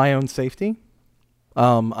shift? My own safety.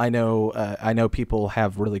 I know people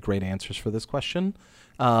have really great answers for this question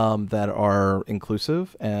that are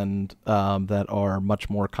inclusive and that are much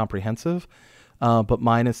more comprehensive, but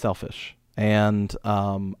mine is selfish. And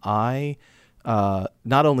I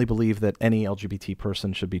not only believe that any LGBT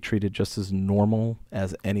person should be treated just as normal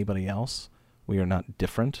as anybody else. We are not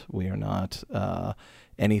different. We are not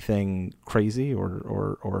anything crazy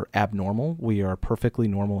or abnormal. We are perfectly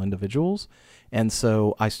normal individuals. And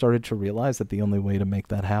so I started to realize that the only way to make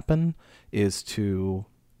that happen is to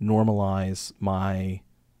normalize my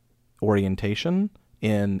orientation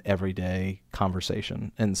in everyday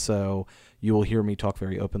conversation. And so you will hear me talk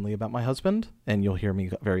very openly about my husband, and you'll hear me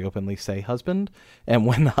very openly say husband. And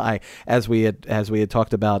when as we had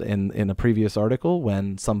talked about in a previous article,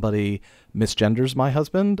 when somebody misgenders my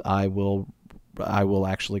husband, I will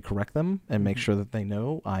actually correct them and make sure that they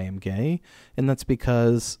know I am gay. And that's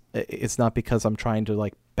because it's not because I'm trying to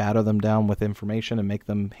batter them down with information and make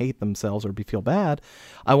them hate themselves or feel bad.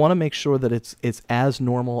 I want to make sure that it's as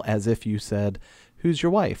normal as if you said, who's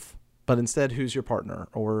your wife? But instead, who's your partner,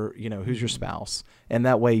 or who's your spouse? And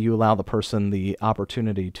that way you allow the person the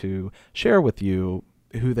opportunity to share with you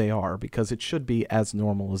who they are, because it should be as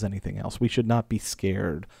normal as anything else. We should not be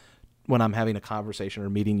scared when I'm having a conversation or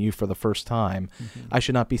meeting you for the first time. I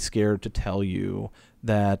should not be scared to tell you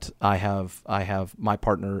that I have my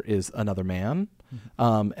partner is another man,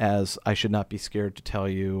 as I should not be scared to tell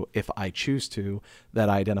you, if I choose to, that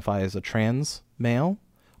I identify as a trans male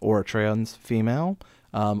or a trans female.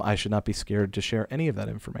 I should not be scared to share any of that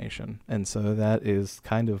information. And so that is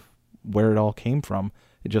kind of where it all came from.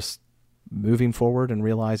 It just moving forward and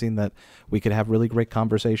realizing that we could have really great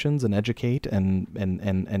conversations and educate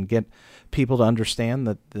and get people to understand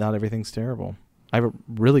that not everything's terrible. I have a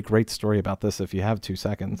really great story about this if you have 2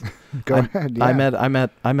 seconds. Go ahead. Yeah.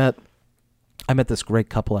 I met this great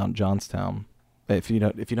couple out in Johnstown. If you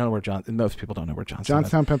don't know where most people don't know where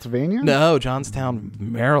Johnstown, Pennsylvania? No, Johnstown,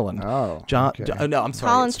 Maryland. Oh, okay. No, I'm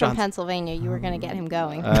sorry. Colin's from Pennsylvania. You were going to get him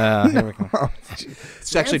going. Here we go.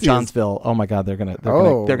 It's actually Johnsville. Oh my God, they're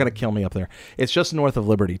gonna kill me up there. It's just north of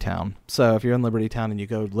Liberty Town. So if you're in Liberty Town and you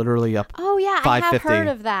go literally up. Oh yeah, I have heard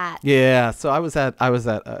of that. Yeah. So I was at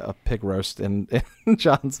a pig roast in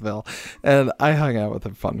Johnsville, and I hung out with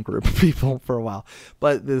a fun group of people for a while.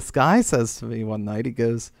 But this guy says to me one night, he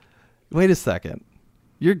goes, "Wait a second,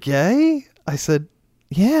 you're gay?" I said,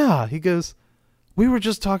 "Yeah." He goes, "We were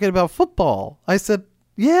just talking about football." I said,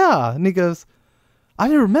 "Yeah." And he goes,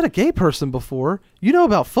 "I've never met a gay person before. You know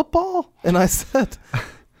about football?" And I said,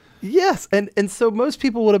 "Yes." And so most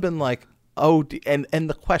people would have been like, oh, and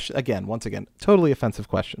the question, once again, totally offensive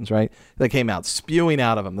questions, right? That came out, spewing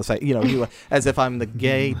out of him. The site, as if I'm the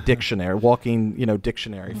gay dictionary, walking,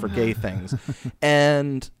 dictionary for gay things.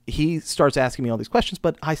 And he starts asking me all these questions,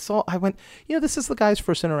 but I went, this is the guy's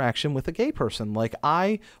first interaction with a gay person.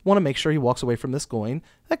 I want to make sure he walks away from this going,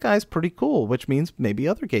 that guy's pretty cool, which means maybe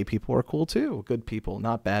other gay people are cool too. Good people,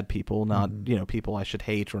 not bad people, not, people I should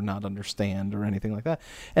hate or not understand or anything like that.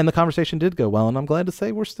 And the conversation did go well, and I'm glad to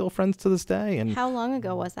say we're still friends to this day. And how long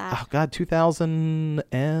ago was that? Oh God, 2000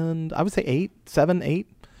 and I would say 7, 8.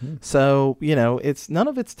 So, it's none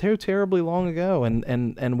of it's too terribly long ago.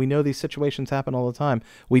 And we know these situations happen all the time.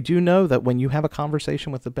 We do know that when you have a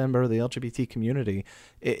conversation with a member of the LGBT community,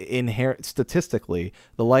 statistically,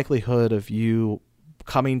 the likelihood of you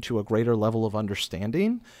coming to a greater level of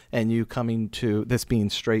understanding, and you coming to, this being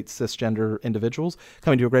straight cisgender individuals,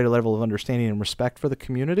 coming to a greater level of understanding and respect for the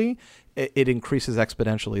community, it increases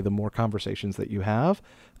exponentially the more conversations that you have.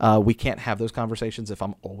 We can't have those conversations if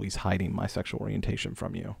I'm always hiding my sexual orientation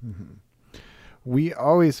from you. We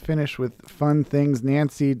always finish with fun things.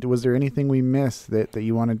 Nancy, was there anything we missed that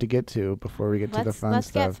you wanted to get to before we get to the fun stuff?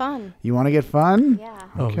 Let's get fun. You want to get fun? Yeah.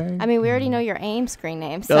 Okay. I mean, we already know your AIM screen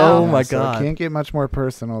name. So. Oh, my so God. It can't get much more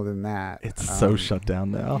personal than that. It's so shut down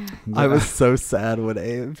now. Yeah. I was so sad when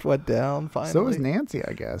AIM went down finally. So was Nancy,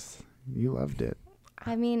 I guess. You loved it.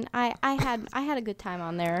 I mean, I had a good time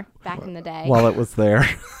on there back in the day. While it was there.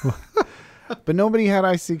 But nobody had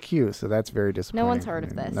ICQ, so that's very disappointing. No one's heard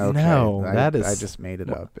of this. Okay. No, I just made it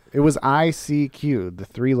up. It was ICQ, the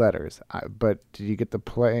 3 letters. But did you get the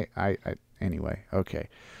play? Anyway, okay.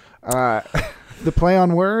 The play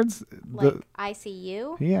on words? Like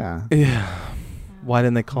ICU? Yeah. Yeah. Why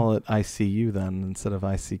didn't they call it ICU then instead of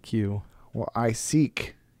ICQ? Well, I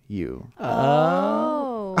seek you.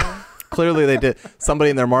 Oh. Clearly they did. Somebody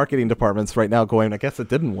in their marketing department's right now going, I guess it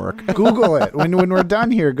didn't work. Google it. When we're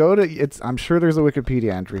done here, go to I'm sure there's a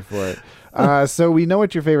Wikipedia entry for it. So we know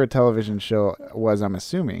what your favorite television show was, I'm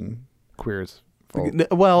assuming. Queer as Folk.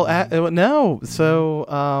 Well, no. So,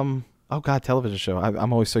 oh God, television show.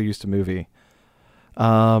 I'm always so used to movie.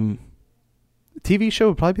 TV show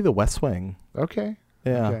would probably be The West Wing. Okay.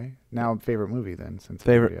 Yeah. Okay. Now, favorite movie then, since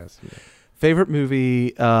Favorite- everybody asked you. Favorite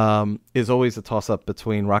movie is always a toss-up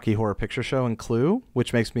between Rocky Horror Picture Show and Clue,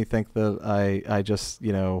 which makes me think that I just,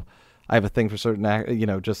 I have a thing for certain,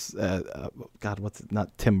 God, what's it?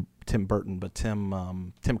 Not Tim Burton, but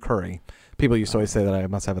Tim Curry. People used to always say that I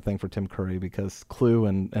must have a thing for Tim Curry because Clue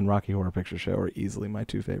and Rocky Horror Picture Show are easily my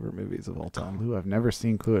 2 favorite movies of all time. Clue. I've never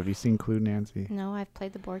seen Clue. Have you seen Clue, Nancy? No, I've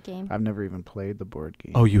played the board game. I've never even played the board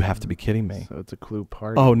game. Oh, you have to be kidding me. So it's a Clue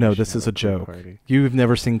party. Oh, no, We should this is have a Clue joke. party. You've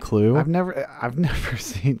never seen Clue? I've never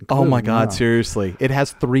seen Clue. Oh, my God, no. seriously. It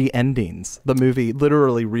has 3 endings. The movie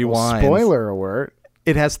literally rewinds. Spoiler alert.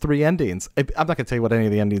 It has 3 endings. I'm not going to tell you what any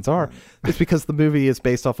of the endings are. It's because the movie is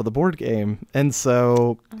based off of the board game. And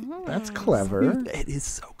so... That's clever. It is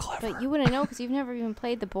so clever. But you wouldn't know because you've never even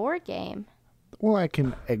played the board game. Well, I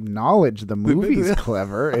can acknowledge the movie's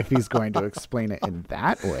clever if he's going to explain it in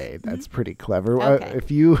that way. That's pretty clever. Okay.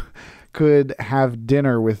 If you could have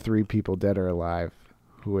dinner with 3 people, dead or alive,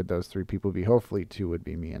 who would those 3 people be? Hopefully 2 would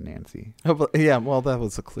be me and Nancy. Yeah, well, that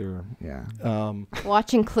was a clear... Yeah.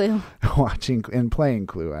 Watching Clue. Watching and playing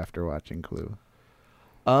Clue after watching Clue.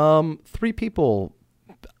 3 people,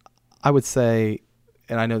 I would say,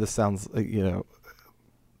 and I know this sounds,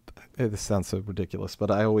 this sounds so ridiculous,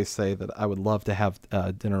 but I always say that I would love to have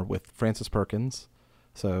dinner with Frances Perkins,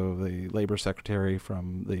 so the labor secretary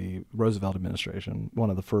from the Roosevelt administration, one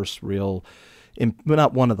of the first real,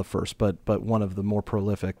 not one of the first, but one of the more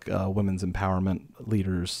prolific women's empowerment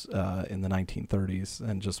leaders in the 1930s,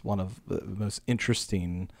 and just one of the most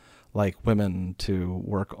interesting women to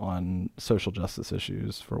work on social justice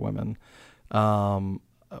issues for women.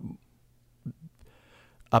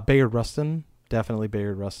 Bayard Rustin, definitely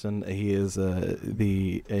Bayard Rustin. He is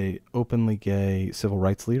a openly gay civil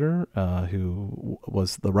rights leader who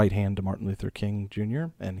was the right hand to Martin Luther King Jr.,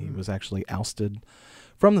 and he was actually ousted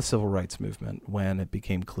from the civil rights movement when it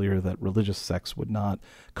became clear that religious sects would not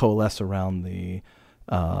coalesce around the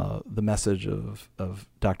message of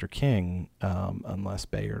Dr. King unless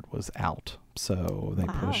Bayard was out. So they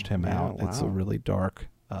pushed him out. Wow. It's a really dark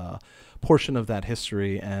portion of that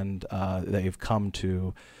history, and they've come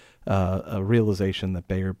to a realization that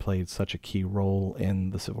Bayard played such a key role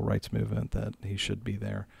in the civil rights movement that he should be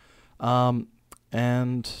there. And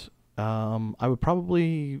I would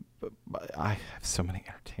probably, I have so many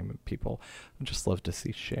entertainment people. I'd just love to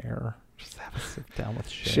see Cher. Just have a sit down with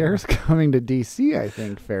Cher. Cher's coming to DC, I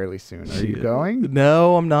think, fairly soon. Are you going?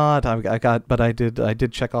 No, I'm not. But I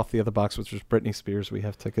did check off the other box, which was Britney Spears. We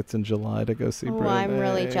have tickets in July to go see Britney. I'm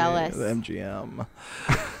really jealous. The MGM.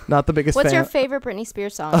 Not the biggest What's fan. your favorite Britney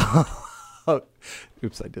Spears song? Oh,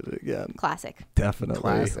 oops, I did it again. Classic. Definitely.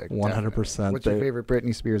 Classic. 100%. What's your favorite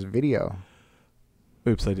Britney Spears video?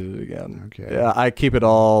 Oops, I did it again. Okay. Yeah, I keep it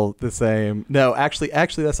all the same. No, actually,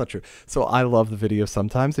 that's not true. So I love the video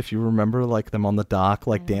sometimes. If you remember, them on the dock,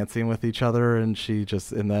 dancing with each other, and she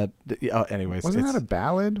just in that. Anyways, Wasn't that a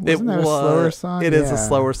ballad? Wasn't that a slower song? It is a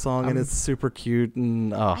slower song, and it's super cute.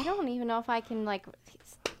 And I don't even know if I can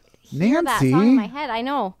hear that Nancy. song in my head. I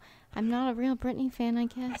know. I'm not a real Britney fan, I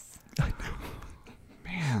guess.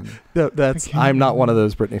 Man. No, I'm not one of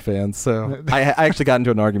those Britney fans. So I actually got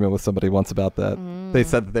into an argument with somebody once about that. They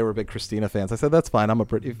said that they were big Christina fans. I said, that's fine. I'm a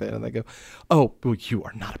Britney fan. And they go, oh, well, you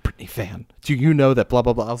are not a Britney fan. Do you know that blah,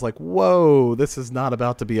 blah, blah? I was like, whoa, this is not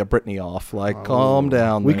about to be a Britney off. Calm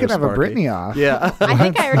down. We there, could have Sparky. a Britney off. Yeah. I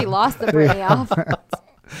think I already lost the Britney off.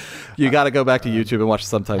 You got to go back to YouTube and watch the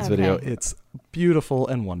sometimes Okay. video. It's beautiful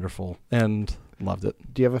and wonderful, and loved it.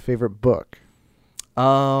 Do you have a favorite book?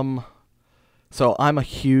 So I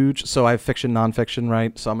have fiction, nonfiction,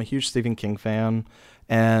 right? So I'm a huge Stephen King fan,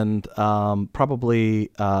 and probably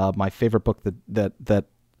my favorite book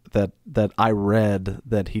that I read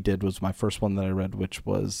that he did was my first one that I read, which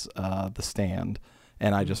was The Stand.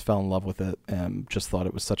 And I just fell in love with it and just thought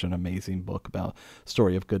it was such an amazing book about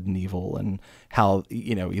story of good and evil and how,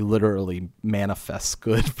 he literally manifests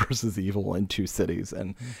good versus evil in two cities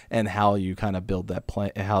and how you kind of build that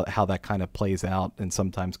how that kind of plays out, and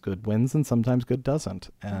sometimes good wins and sometimes good doesn't.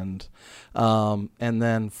 And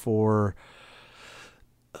then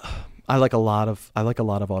I like a lot of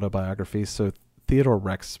autobiographies. So Theodore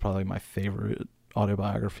Rex is probably my favorite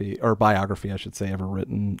biography, I should say, ever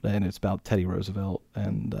written, and it's about Teddy Roosevelt,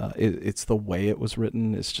 and it's the way it was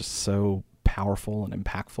written is just so powerful and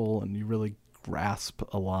impactful, and you really grasp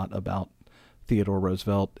a lot about Theodore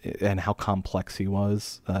Roosevelt and how complex he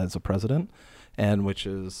was as a president,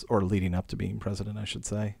 or leading up to being president, I should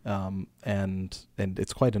say, and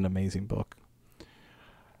it's quite an amazing book.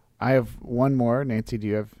 I have one more. Nancy, do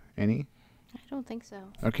you have any? I don't think so.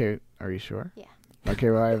 Okay, are you sure? Yeah.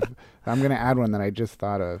 Okay, well, I'm going to add one that I just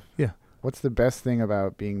thought of. Yeah. What's the best thing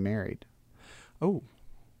about being married? Oh,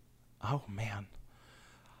 man.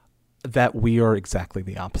 That we are exactly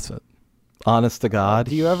the opposite. Honest to God.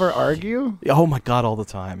 Do you ever argue? Oh, my God, all the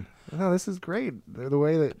time. Oh, this is great. The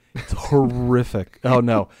way that... It's horrific. Oh,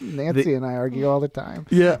 no. Nancy and I argue all the time.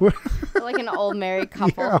 Yeah. Like an old married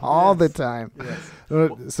couple. Yeah, all the time.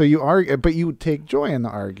 Yes. So you argue, but you take joy in the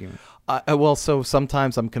argument. So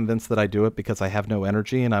sometimes I'm convinced that I do it because I have no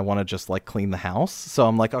energy and I want to just like clean the house. So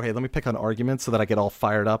I'm like, okay, let me pick an argument so that I get all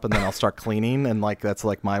fired up and then I'll start cleaning, and like that's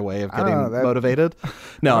like my way of getting motivated.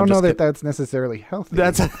 No, I don't know that that's necessarily healthy.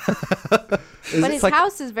 But his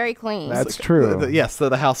house is very clean. That's true. Yes, so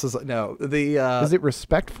the house is is it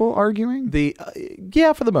respectful arguing?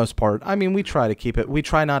 Yeah, for the most part. I mean, we try to keep it. We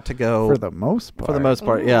try not to go for the most part. For the most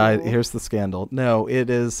part, yeah. Here's the scandal. No, it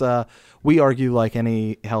is. We argue like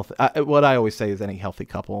any healthy. What I always say is any healthy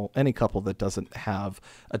couple, any couple that doesn't have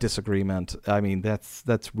a disagreement. I mean,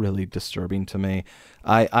 that's really disturbing to me.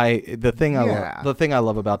 The thing I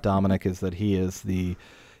love about Dominic is that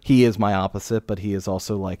he is my opposite, but he is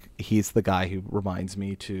also he's the guy who reminds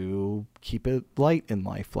me to keep it light in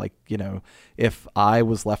life. Like, if I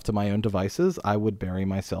was left to my own devices, I would bury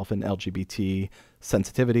myself in LGBT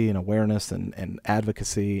sensitivity and awareness and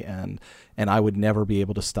advocacy, and I would never be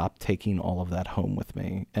able to stop taking all of that home with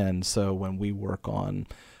me. And so when we work on,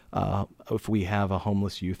 if we have a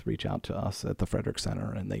homeless youth reach out to us at the Frederick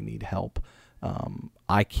Center and they need help,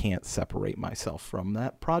 I can't separate myself from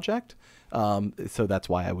that project. So that's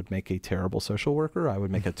why I would make a terrible social worker. I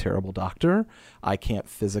would make a terrible doctor. I can't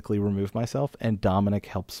physically remove myself. And Dominic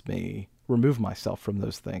helps me remove myself from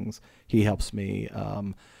those things. He helps me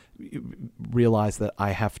realize that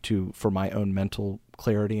I have to, for my own mental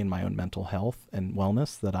clarity and my own mental health and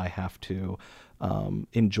wellness, that I have to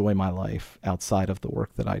enjoy my life outside of the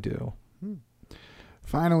work that I do.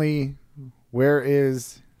 Finally, where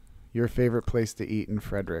is your favorite place to eat in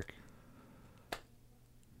Frederick?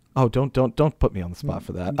 Oh, don't put me on the spot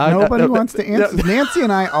for that. Nobody wants to answer. Nancy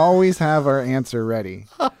and I always have our answer ready.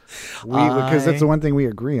 Because that's the one thing we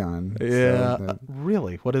agree on. Yeah. So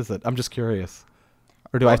really? What is it? I'm just curious.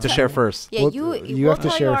 Or do I have to share first? Yeah, you have to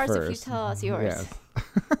share yours first. If you tell us yours. Yes.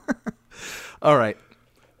 All right.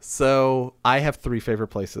 So I have 3 favorite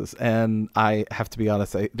places, and I have to be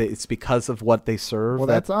honest, it's because of what they serve. Well,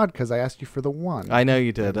 that's odd because I asked you for the one. I know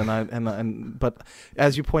you did, but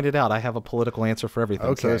as you pointed out, I have a political answer for everything.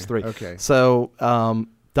 Okay. So there's 3. Okay. So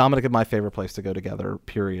Dominic and my favorite place to go together,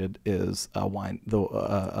 period, is wine.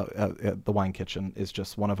 The Wine Kitchen is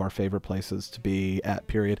just one of our favorite places to be at,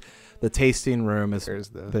 period. The tasting room is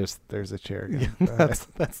there's a chair again. Yeah,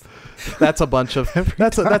 that's a bunch of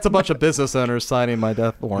that's a bunch of business owners signing my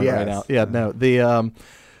death warrant right now. Yeah, no.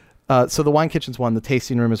 So the Wine Kitchen's one. The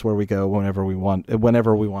tasting room is where we go whenever we want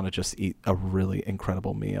to just eat a really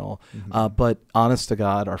incredible meal. Mm-hmm. But honest to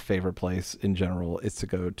God, our favorite place in general is to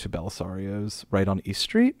go to Belisario's right on East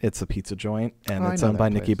Street. It's a pizza joint, and it's owned by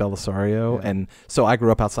Nikki Belisario. Yeah. And so I grew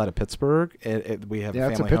up outside of Pittsburgh. We have a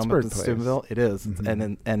family home up in Steubenville. It is.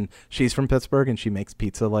 Mm-hmm. And she's from Pittsburgh, and she makes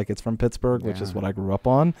pizza like it's from Pittsburgh, which is what I grew up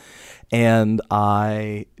on. And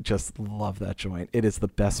I just love that joint. It is the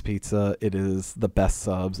best pizza. It is the best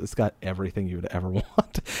subs. It's got everything you would ever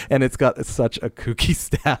want, and it's got such a kooky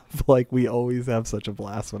staff. Like, we always have such a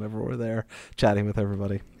blast whenever we're there chatting with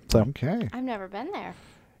everybody. So okay, I've never been there.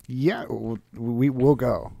 Yeah, we will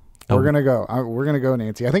go. We're gonna go. We're gonna go,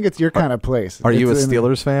 Nancy. I think it's your kind of place. Are you a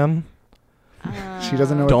Steelers fan? She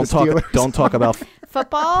doesn't know. Don't talk about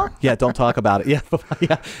Football? Yeah, don't talk about it. Yeah,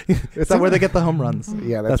 yeah. Is that where they get the home runs?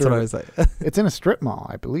 Yeah, that's what I was like. It's in a strip mall,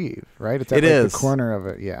 I believe, right? It's at the corner of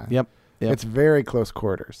it. Yeah. Yep. It's very close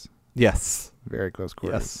quarters. Yes. Very close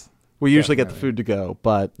quarters. Yes. We usually get the food to go,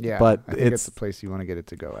 but I think it's the place you want to get it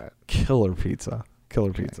to go at. Killer pizza.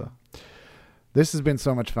 Pizza. This has been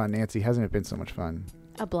so much fun, Nancy. Hasn't it been so much fun?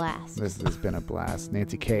 A blast. This has been a blast.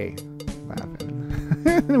 Nancy K.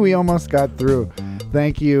 laughing. We almost got through.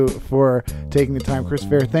 Thank you for taking the time, Kris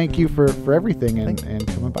Fair. Thank you for everything and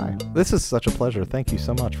coming by. This is such a pleasure. Thank you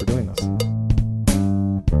so much for doing this.